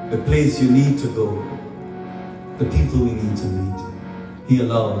 the place you need to go, the people we need to meet. He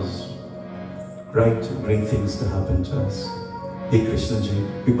allows great things to happen to us. Hey Krishna Ji,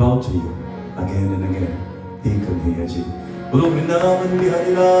 we bow to you again and again. Hey Kanhaiya Ji. Guru Vrindavan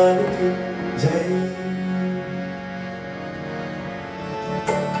Bihari Lal ki Jai.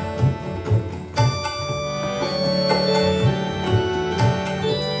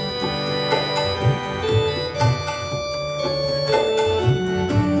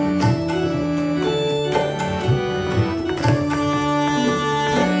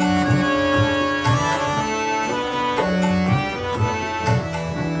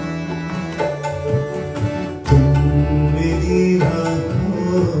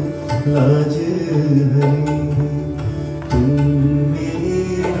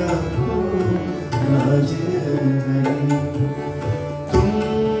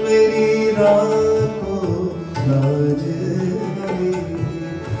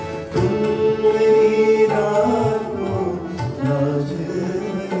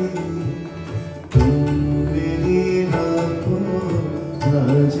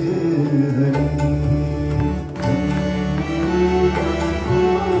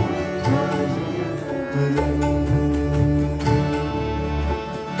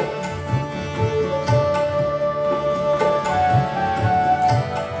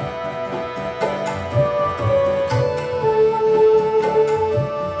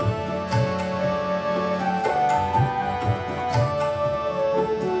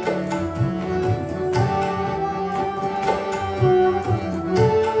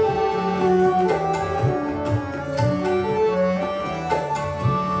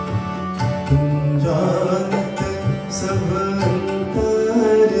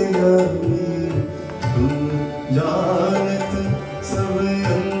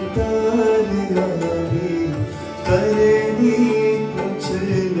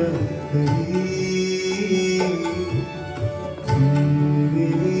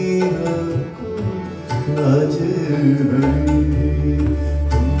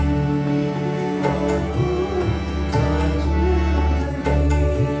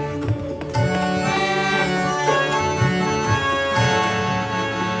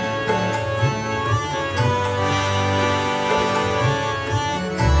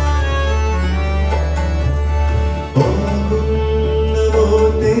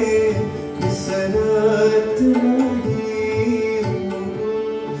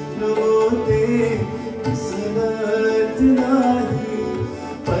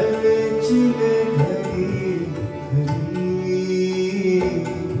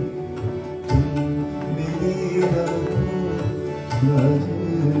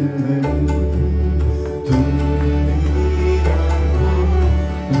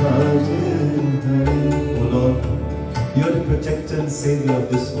 Savior of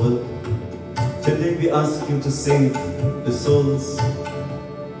this world. Today we ask you to save the souls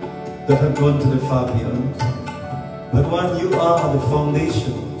that have gone to the far beyond. Bhagwan, you are the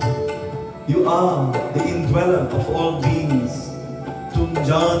foundation. You are the indweller of all beings. Tum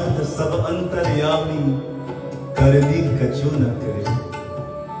janat sab antaryami, karni kachu na kare.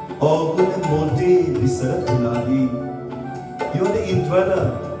 Agun mote bisarat nahi. You are the indweller.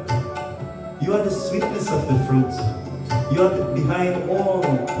 You are the sweetness of the fruit. You are behind all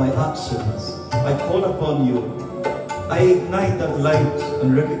my actions. I call upon you. I ignite that light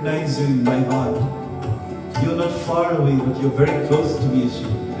and recognize you in my heart. You're not far away, but you're very close to me,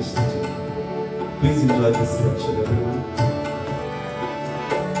 Krishna. Please enjoy this lecture, everyone.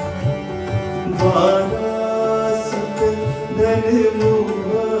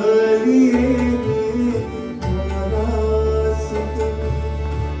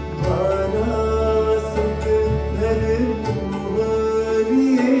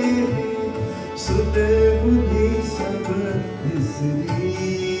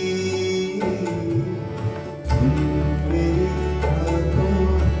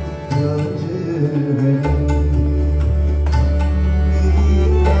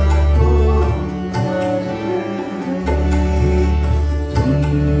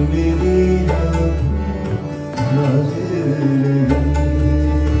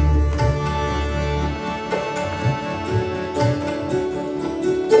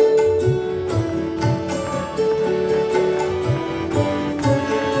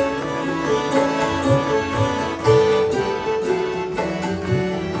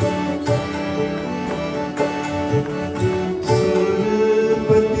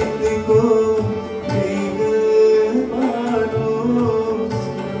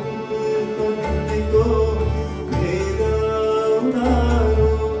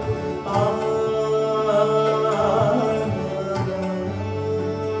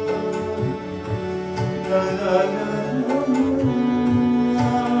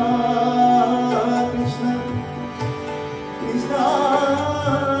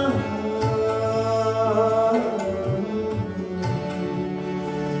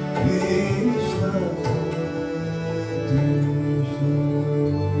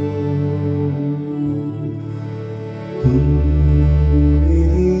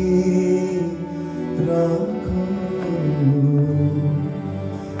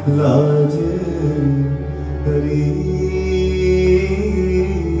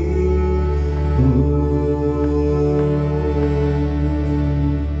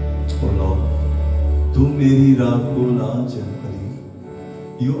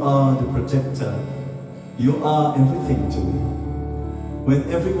 You are the protector. You are everything to me.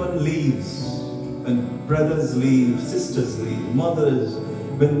 When everyone leaves, when brothers leave, sisters leave, mothers,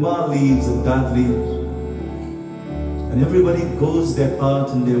 when Ma leaves and Dad leaves, and everybody goes their part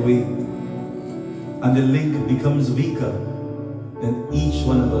and their way, and the link becomes weaker, then each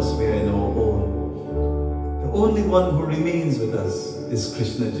one of us, we are in our own. The only one who remains with us is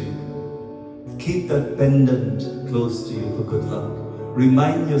Krishna Ji. Keep that pendant close to you for good luck.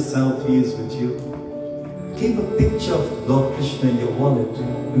 Remind yourself He is with you. Keep a picture of Lord Krishna in your wallet,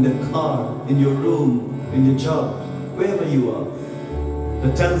 in the car, in your room, in your job, wherever you are.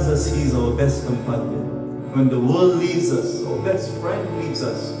 That tells us He is our best companion. When the world leaves us, our best friend leaves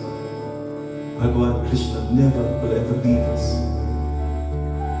us, Bhagavan Krishna never will ever leave us.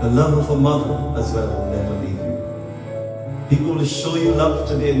 The love of a mother as well will never leave you. People will show you love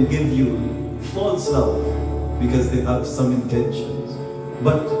today and give you false love because they have some intentions.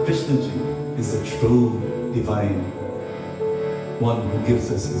 But Krishna Ji is the true divine one who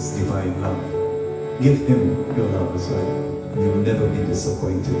gives us His divine love. Give Him your love as well, and you will never be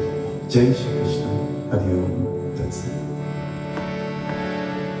disappointed. Jai Shri Krishna, Hari Om, that's it.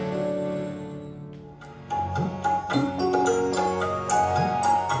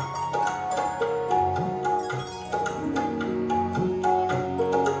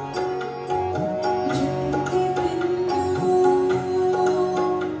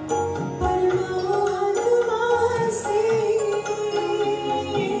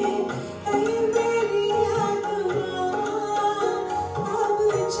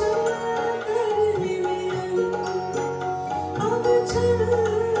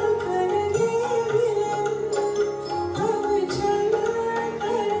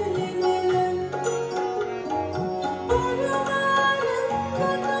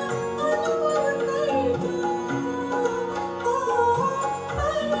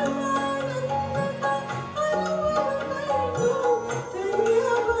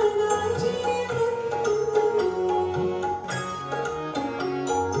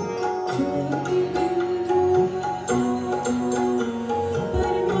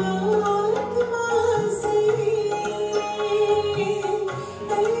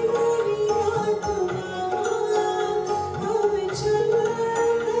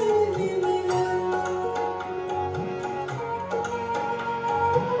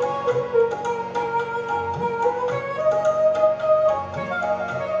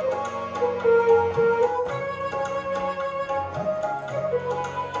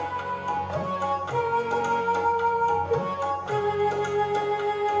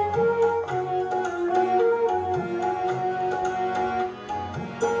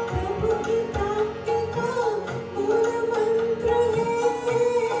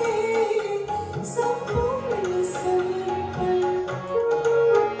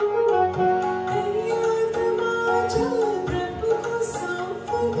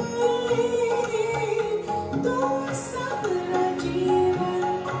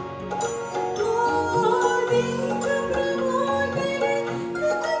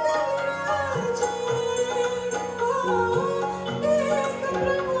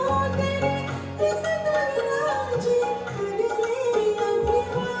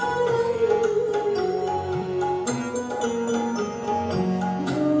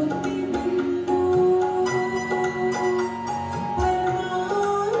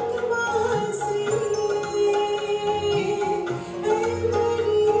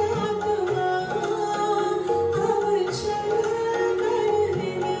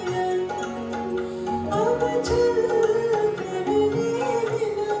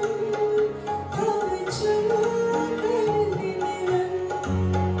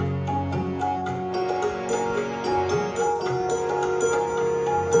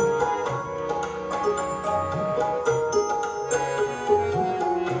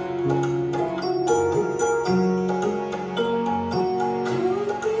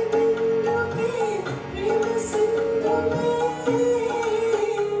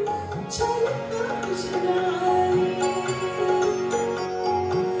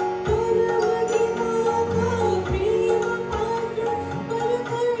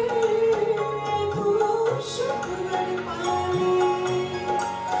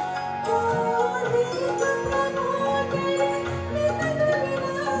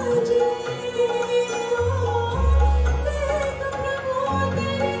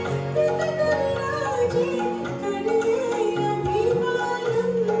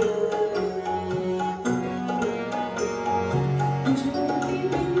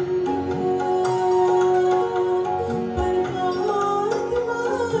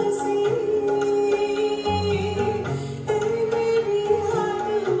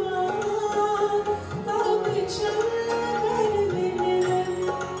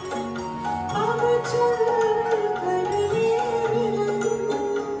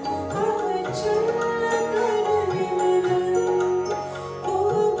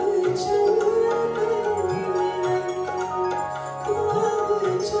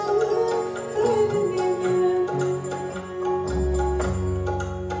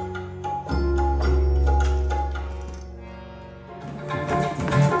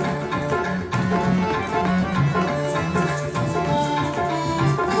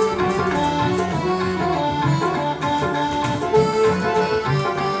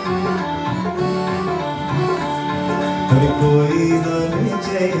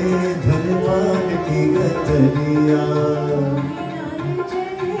 जय धनवान की गतरिया,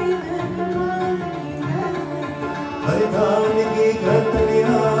 हर धान की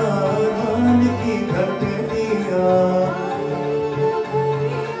गतरिया, धान की गतरिया,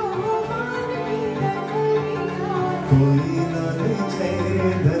 कोई ना जय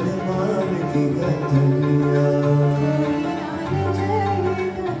धनवान की गतरिया।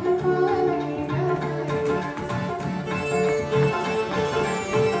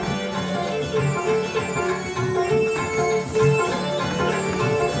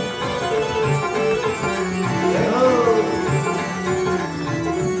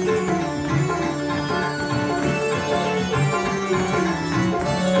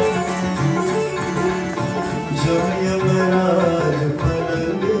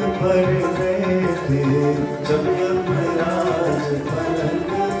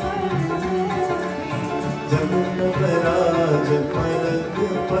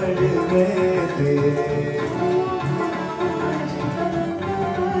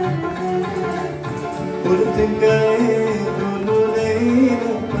 उठ गए दोनों ने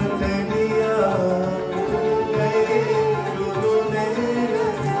पटरिया, गए दोनों ने,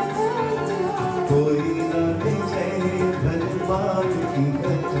 कोई न जय धनवान की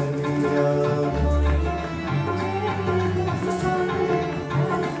गतरिया।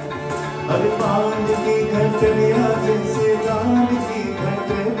 हर पान की घटरिया जैसे दान की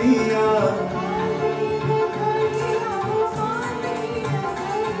घटरिया,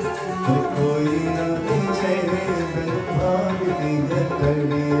 कोई न जय धनवान की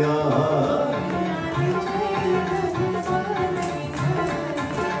गतरिया।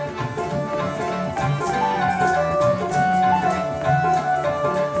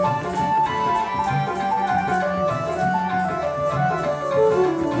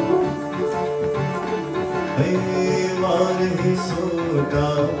 वार ही सोता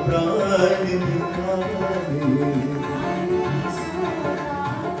प्राण निकाले,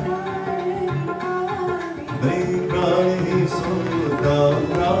 प्राण ही सोता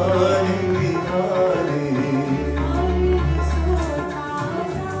प्राण निकाले,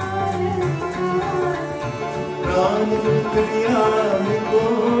 प्राण निकलिया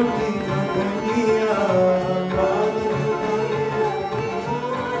कोटि गगनिया,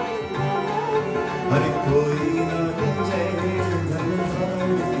 हर कोई न जय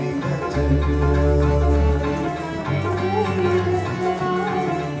धनवान की गतरिया।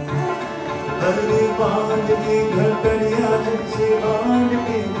 हर बांध की घटरिया जैसे बांध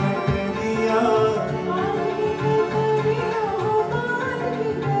की घटरिया,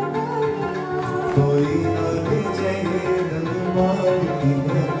 कोई न जय धनवान की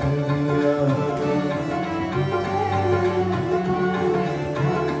गतरिया।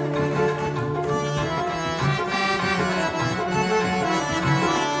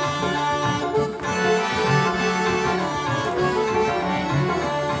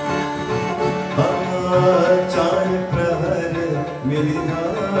 चार प्रहर मिली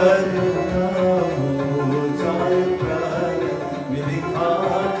धार उतारो, चार प्रहर मिली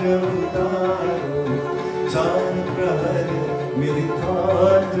घाट उतारो, चार प्रहर मिली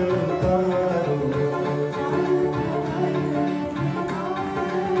घाट उतारो,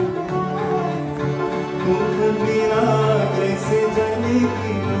 कुंभ मीरा जैसे जल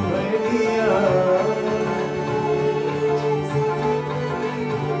की डुबरिया,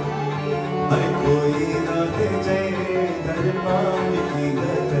 हर कोई न जय धनवान की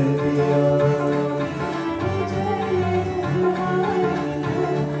गतरिया।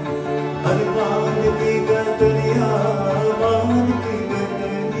 हर बाण की गतरिया, बाण की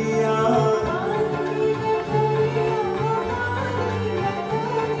गतरिया,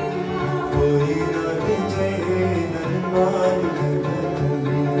 कोई न जय धनवान की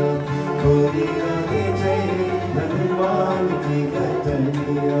गतरिया, कोई न जय धनवान की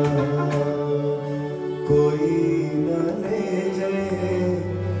गतरिया, कोई न ले जय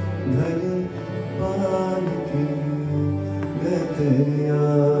धनवान की गतरिया।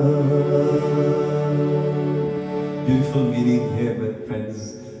 Beautiful meaning here, my friends.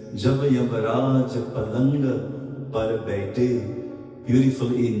 जब यमराज पलंग पर बैठे, beautiful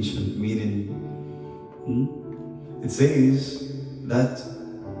ancient meaning. It says that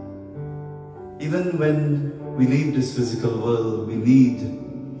even when we leave this physical world, we need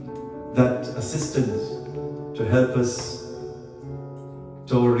that assistance to help us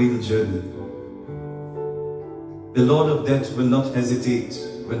to our real journey. The Lord of Death will not hesitate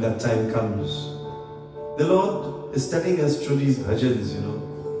when that time comes. The Lord is telling us through these bhajans,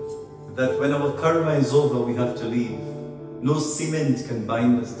 that when our karma is over, we have to leave. No cement can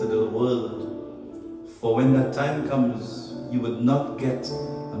bind us to the world. For when that time comes, you would not get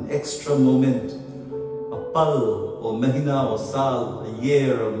an extra moment, a pal or mahina or sal, a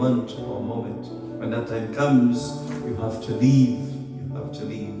year, a month or a moment. When that time comes, you have to leave. You have to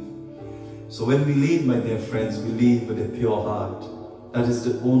leave. So when we leave, my dear friends, we leave with a pure heart. That is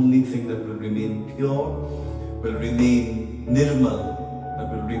the only thing that will remain pure, will remain nirmal, that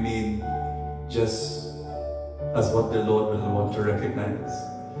will remain just as what the Lord will want to recognize.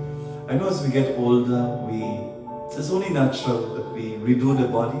 I know as we get older, it's only natural that we redo the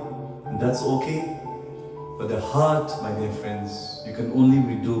body, and that's okay. But the heart, my dear friends, you can only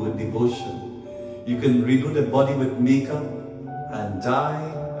redo with devotion. You can redo the body with makeup and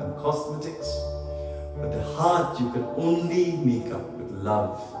dye and cosmetics, but the heart you can only make up with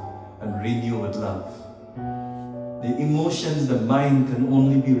love and renew with love. The emotions, the mind can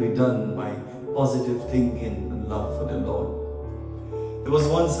only be redone by positive thinking and love for the Lord. There was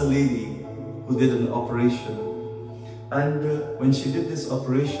once a lady who did an operation, and when she did this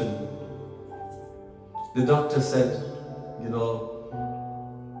operation, the doctor said, you know,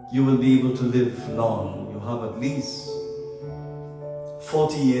 you will be able to live long. You have at least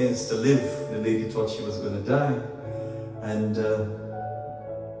 40 years to live. The lady thought she was going to die. And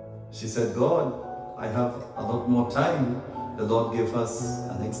she said, God, I have a lot more time. The Lord gave us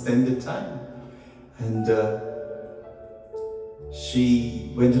an extended time. And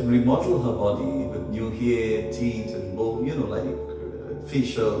she went and remodeled her body with new hair, teeth, and bone, you know, like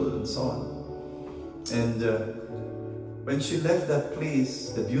facial and so on. And when she left that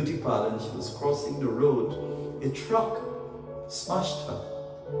place, the beauty parlor, and she was crossing the road, a truck smashed her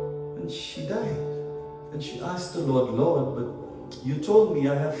and she died. And she asked the Lord, Lord, but you told me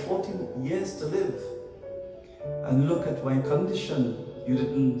I have 14 years to live. And look at my condition. You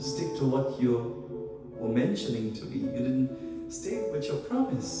didn't stick to what you were mentioning to me. You didn't stay with your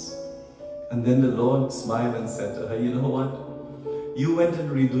promise. And then the Lord smiled and said to her, you know what? You went and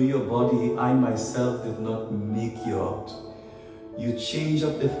redo your body. I myself did not make you out. You changed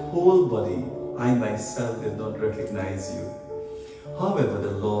up the whole body. I myself did not recognize you. However,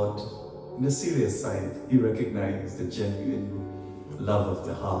 the Lord, in the serious side, He recognized the genuine love of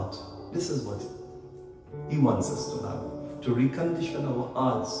the heart. This is what He wants us to have, to recondition our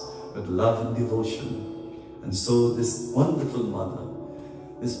hearts with love and devotion. And so this wonderful mother,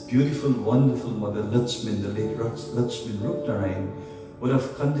 this beautiful, wonderful mother, Lutchmin, the late Lutchmin Roopnarine, would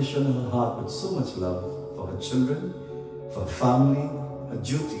have conditioned her heart with so much love for her children, for her family, her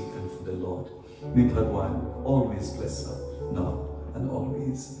duty, and for the Lord. May Bhagwan always bless her, now and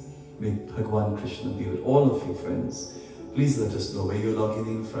always. May Bhagwan Krishna be with all of you, friends. Please let us know where you're logging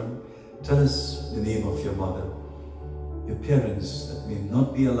in from. Tell us the name of your mother, your parents that may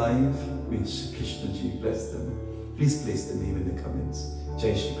not be alive. May Shri Krishna Ji bless them. Please place the name in the comments.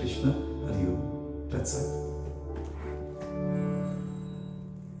 Jai Shri Krishna, Hari Om. That's it.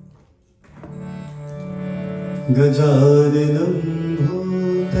 Gajadanam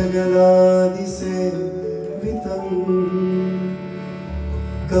bhutagadi sevitam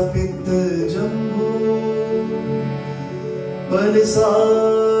kapita jambu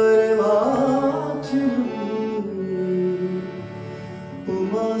palisare vacham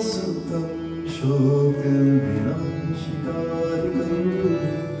umasutam shokal vinashikarikam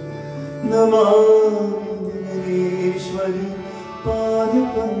namami Ganeshwari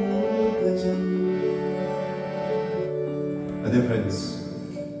padapankajam. Dear friends,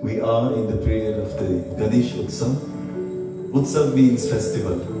 we are in the period of the Ganesh Utsav. Utsav means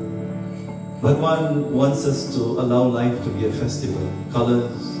festival. Bhagwan wants us to allow life to be a festival.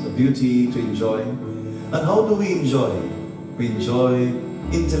 Colors, the beauty to enjoy. And how do we enjoy? We enjoy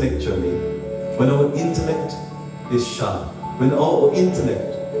intellectually. When our intellect is sharp, when our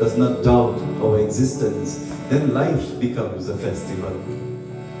intellect does not doubt our existence, then life becomes a festival.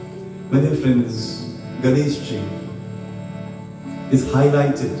 My dear friends, Ganesh Ji is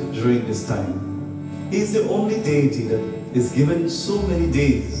highlighted during this time. He is the only deity that is given so many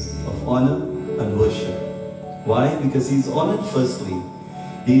days of honor and worship. Why? Because he is honored firstly.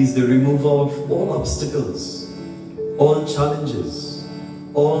 He is the remover of all obstacles, all challenges,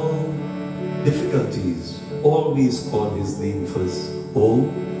 all difficulties. Always call his name first. Om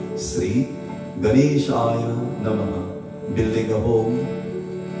Sri Ganeshaya Namaha. Building a home,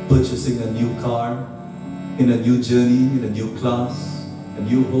 purchasing a new car, in a new journey, in a new class, a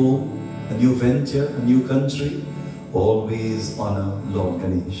new home, a new venture, a new country, always honor Lord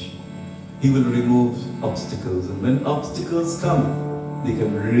Ganesh. He will remove obstacles, and when obstacles come, they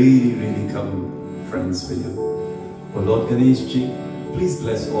can really come, friends, for you. Oh Lord Ganesh Ji, please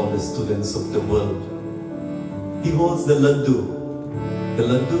bless all the students of the world. He holds the laddu. The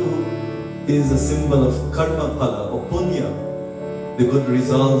laddu is a symbol of karma phala, or punya, the good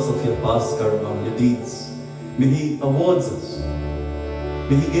results of your past karma, your deeds. May He awards us.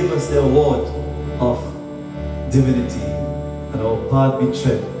 May He give us the award of divinity and our path be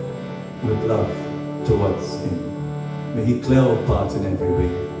tread with love towards Him. May He clear our path in every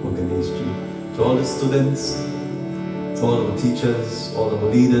way, O Ganeshji. To all the students, all our teachers, all our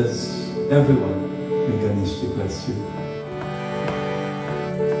leaders, everyone, may Ganeshji bless you.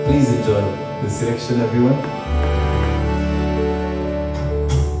 Please enjoy the selection, everyone.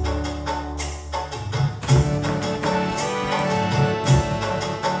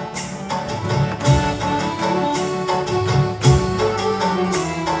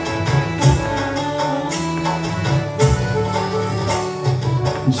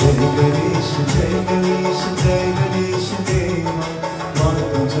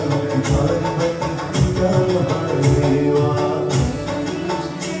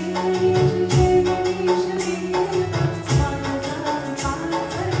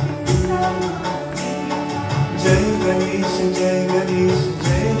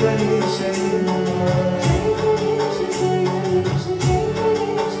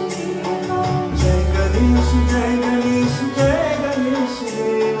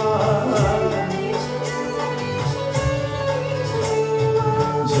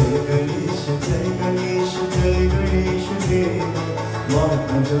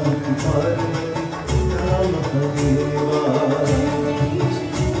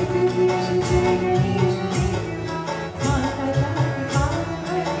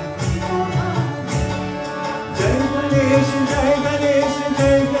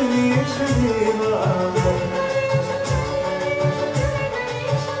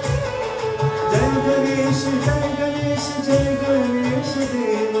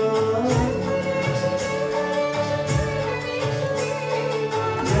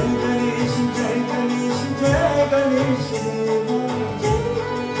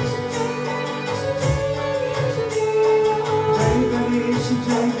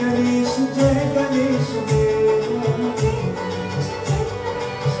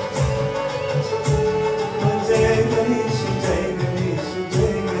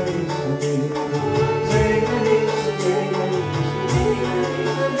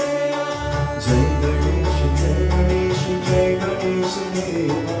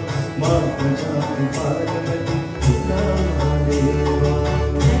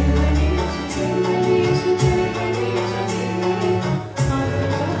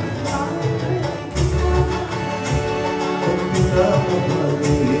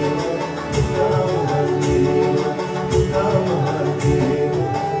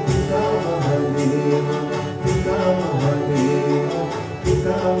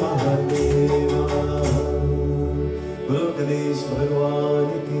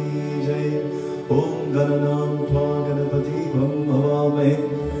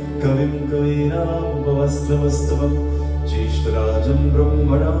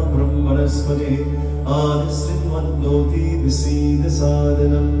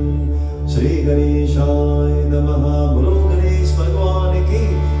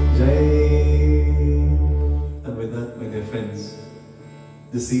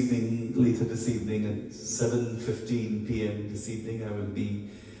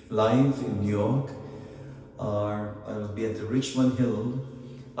 Live in New York, I will be at the Richmond Hill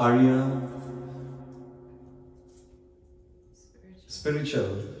Arya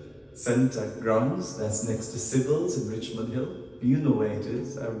Spiritual Center grounds. That's next to Sybil's in Richmond Hill. You know where it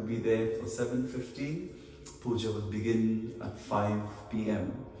is. I will be there for 7:15. Puja will begin at 5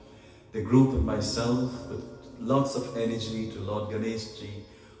 p.m. The group and myself, with lots of energy to Lord Ganeshji,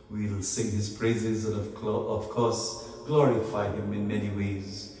 we will sing His praises and of course glorify Him in many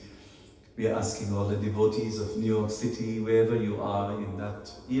ways. We are asking all the devotees of New York City, wherever you are in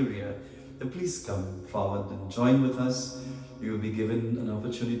that area, to please come forward and join with us. You will be given an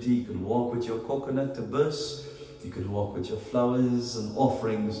opportunity. You can walk with your coconut to burst. You can walk with your flowers and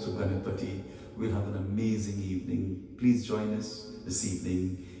offerings to Ganapati. We'll have an amazing evening. Please join us this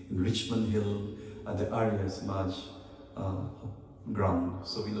evening in Richmond Hill at the Arya Samaj ground.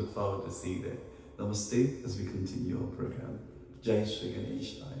 So we look forward to see you there. Namaste as we continue our program. Jai Shri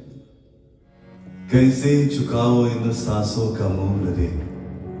Ganesh. कैसे चुकाओ इन सांसों का मोल रे,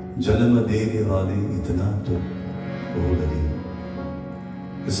 जन्म देने वाले इतना तो बोल रे.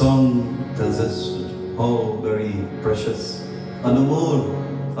 The song tells us how very precious. Anumol.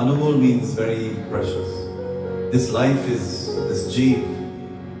 Anumol means very precious. This life is this jeev.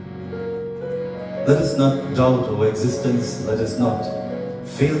 Let us not doubt our existence. Let us not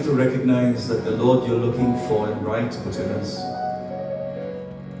fail to recognize that the Lord you're looking for and right within us.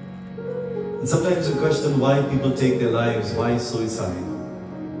 And sometimes we question why people take their lives, why suicide?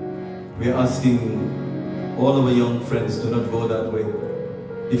 We are asking all our young friends, do not go that way.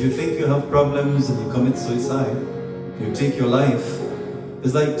 If you think you have problems and you commit suicide, you take your life,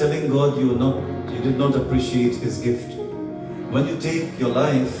 it's like telling God you did not appreciate His gift. When you take your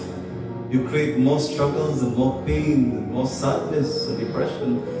life, you create more struggles and more pain and more sadness and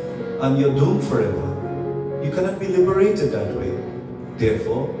depression, and you're doomed forever. You cannot be liberated that way.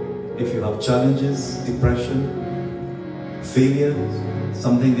 Therefore, if you have challenges, depression, failures,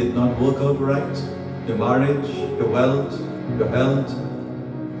 something did not work out right, your marriage, your wealth, your health,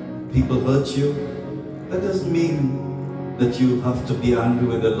 people hurt you, that doesn't mean that you have to be angry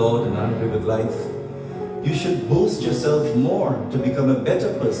with the Lord and angry with life. You should boost yourself more to become a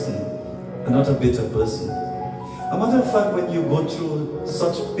better person and not a bitter person. A matter of fact, when you go through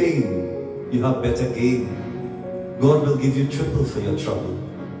such pain, you have better gain. God will give you triple for your trouble.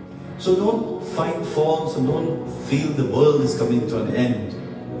 So don't find faults and don't feel the world is coming to an end.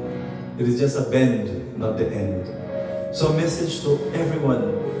 It is just a bend, not the end. So a message to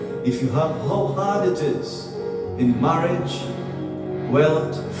everyone, if you have how hard it is in marriage,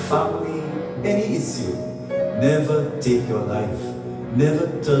 wealth, family, any issue, never take your life. Never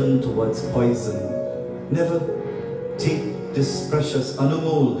turn towards poison. Never take this precious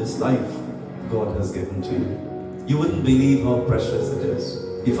animal, this life God has given to you. You wouldn't believe how precious it is.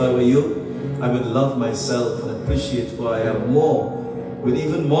 If I were you, I would love myself and appreciate who I am more, with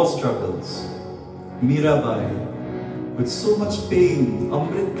even more struggles. Mirabai, with so much pain,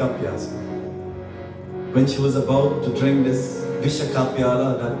 Amrit Kapyas, when she was about to drink this Visha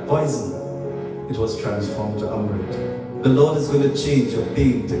Kapyala, that poison, it was transformed to Amrit. The Lord is going to change your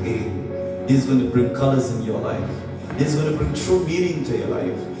pain to gain. He's going to bring colors in your life. He's going to bring true meaning to your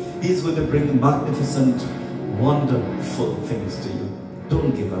life. He's going to bring magnificent, wonderful things to you.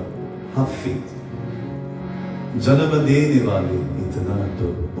 Don't give up. Have faith. Janama dene wale itna to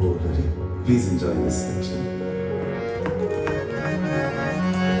bolare. Please enjoy this section.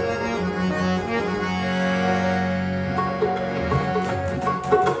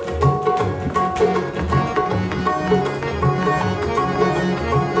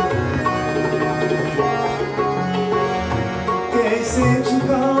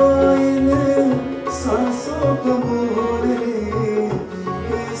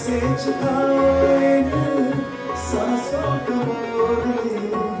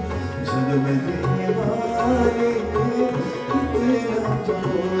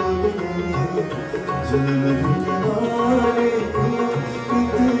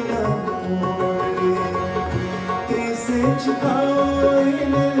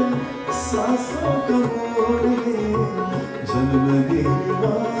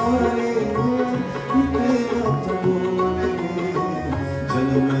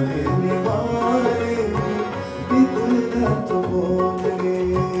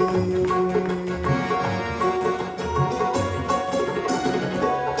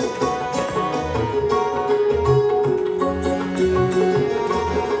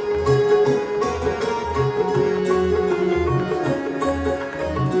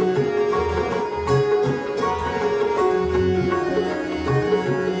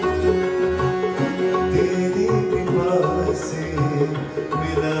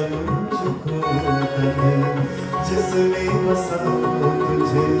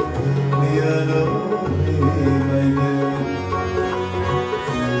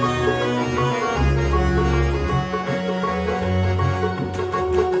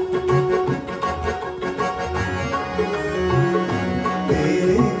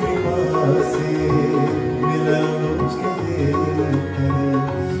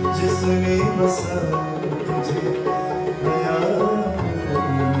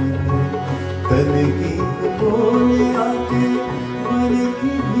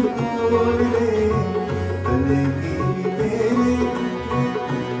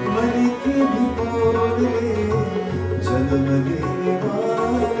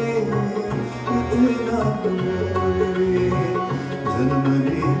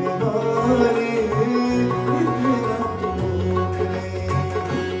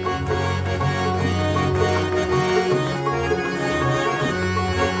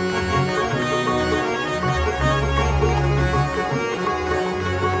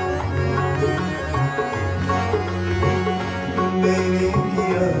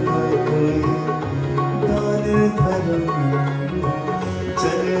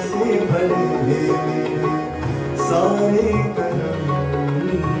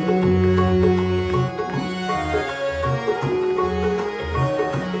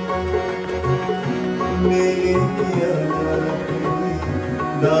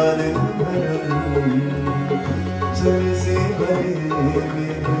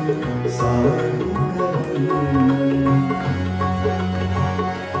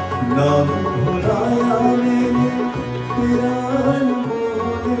 नाम भुलाया मैंने तेरा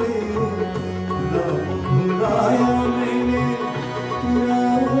अनमोल रे, नाम भुलाया मैंने तेरा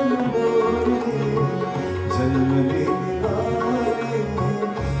अनमोल रे, जन्म लेने वाले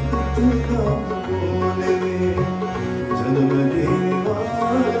इतना बोल रे, जन्म लेने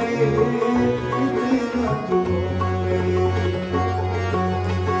वाले इतना बोल रे,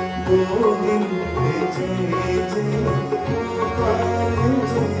 गोविंद जय जय गोपाल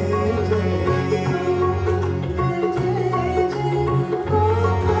जय जय,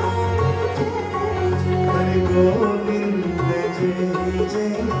 हरे गोविंद जय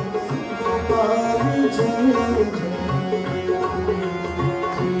जय गोपाल जय जय।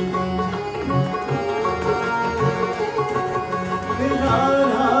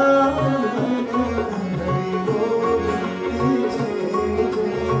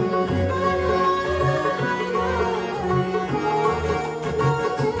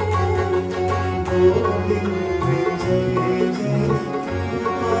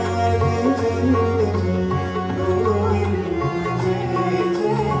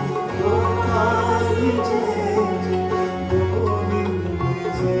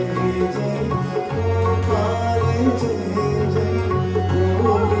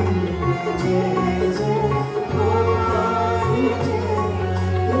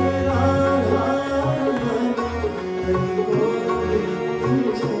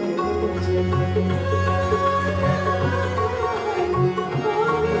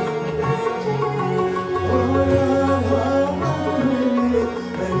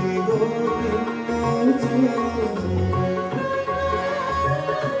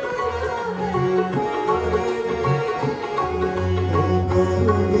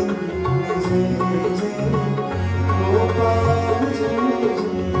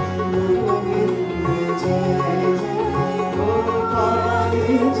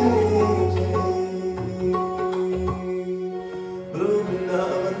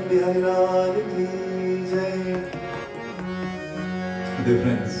 Dear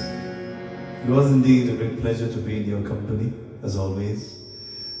friends, it was indeed a great pleasure to be in your company, as always.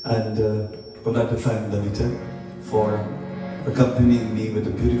 And I would like to thank Naveeta for accompanying me with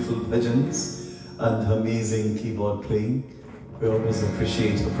the beautiful bhajans and her amazing keyboard playing. We always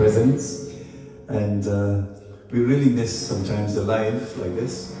appreciate her presence. And we really miss sometimes the life like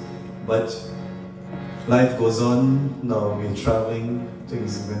this. But life goes on. Now we're traveling,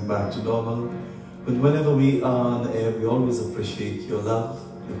 things went back to normal. But whenever we are on the air, we always appreciate your love,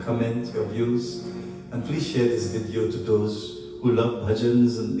 your comments, your views. And please share this video to those who love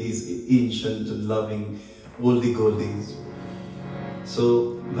bhajans and these ancient and loving oldie goldies.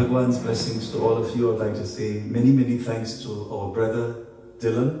 So, Bhagwan's blessings to all of you. I'd like to say many thanks to our brother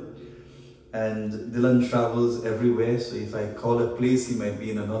Dylan. And Dylan travels everywhere, so if I call a place, he might be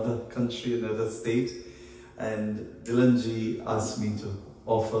in another country, another state. And Dylan ji asked me to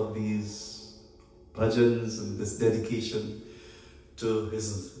offer these bhajans and this dedication to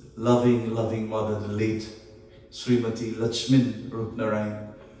his loving mother, the late Srimatie Lutchmin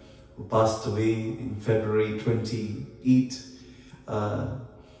Roopnarine, who passed away in February 28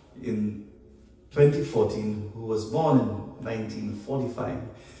 in 2014, who was born in 1945,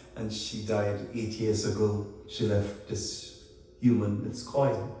 and she died 8 years ago. She left this human, this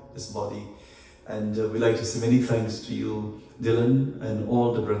coil, this body. And we'd like to say many thanks to you, Dylan, and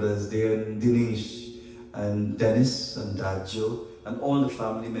all the brothers there, and Dinesh, and Dennis, and Dad Joe, and all the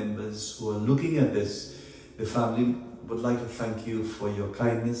family members who are looking at this. The family would like to thank you for your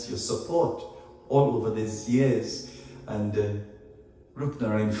kindness, your support all over these years, and the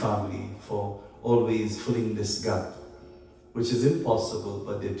Roopnarine family for always filling this gap, which is impossible,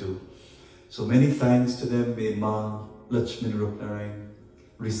 but they do. So many thanks to them. May Ma Lutchmin Roopnarine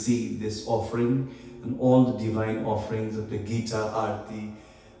receive this offering and all the divine offerings of the Gita, Aarti,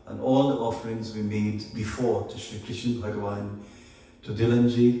 and all the offerings we made before to Sri Krishna Bhagwan. To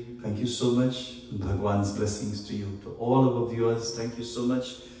Dylanji, thank you so much, and Bhagwan's blessings to you. To all of our viewers, thank you so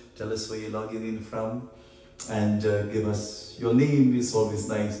much. Tell us where you're logging in from, and give us your name. It's always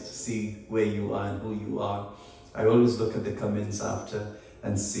nice to see where you are and who you are. I always look at the comments after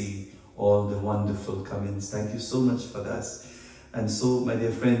and see all the wonderful comments. Thank you so much for that. And so, my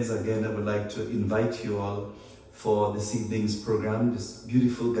dear friends, again, I would like to invite you all for this evening's program, this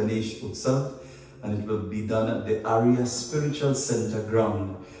beautiful Ganesh Utsav, and it will be done at the Arya Spiritual Center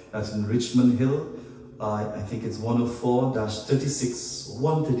ground. That's in Richmond Hill. I think it's 104-36,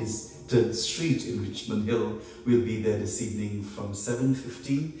 133rd Street in Richmond Hill. We'll be there this evening from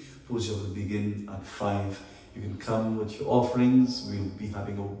 7:15. Puja will begin at 5 You can come with your offerings. We'll be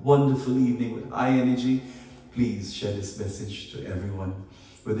having a wonderful evening with high energy. Please share this message to everyone.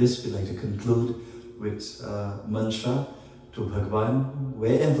 With this, we'd like to conclude with mantra to Bhagwan,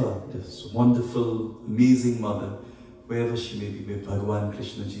 wherever this wonderful, amazing mother, wherever she may be, may Bhagwan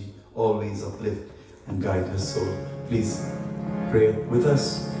Krishna Ji always uplift and guide her soul. Please pray with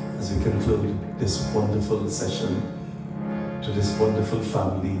us as we conclude this wonderful session to this wonderful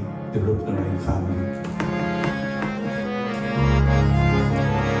family, the Roopnarine family.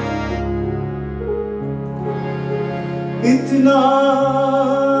 Itna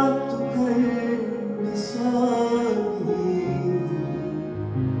tu kar sani,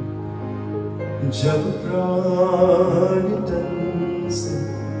 jab praan tan se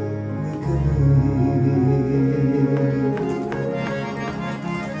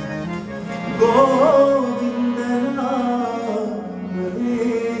Govinda naam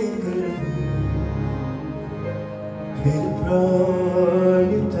leker phir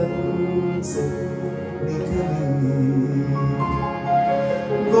praan tan se nikale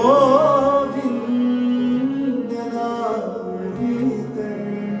Govinda naam leker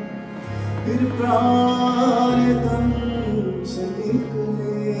phir praan tan se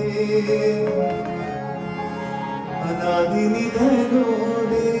nikale Anadi nidhano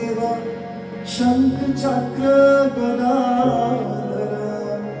deva Shank Chakra Gadadhara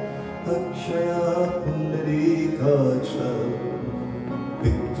Akshaya Pundarika Cha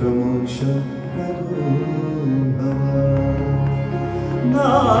Vikramoksha Prabhuhava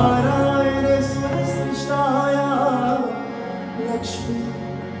Narayana Sarasrishtaya Lakshmi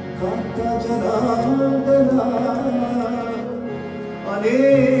Kanta Janardana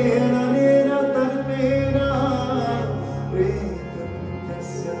Anera Nera Tarpena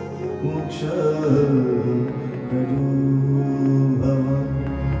Moksha Prabhuhava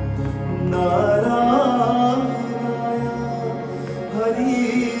Narayana Hari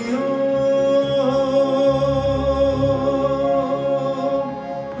Om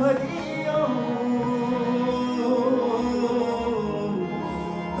Hari Om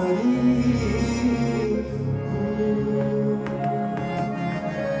Hari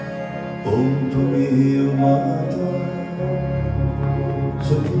Om Tumir Mata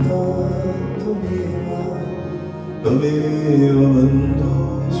Sutta Tumeva Tameva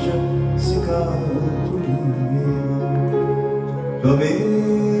Bandhuscha Sikha Tumeva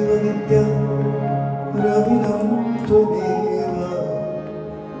Tameva Nitya Ravinam Tumeva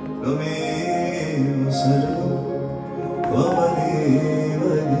Tameva Sarvam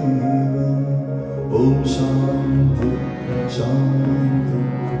Vamadeva Deva Om Shanti Shanti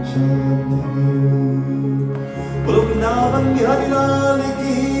Shanti Vrindavan Bihari Lal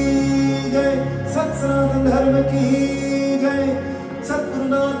ki jai, Satsang Dharma ki jai,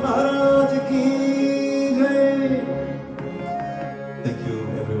 Munelal Maharaj ki jai. Thank you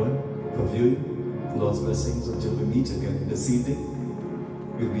everyone for viewing. Lord's blessings until we meet again this evening.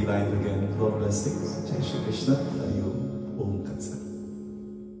 We'll be live again. Lord's blessings. Jai Shri Krishna.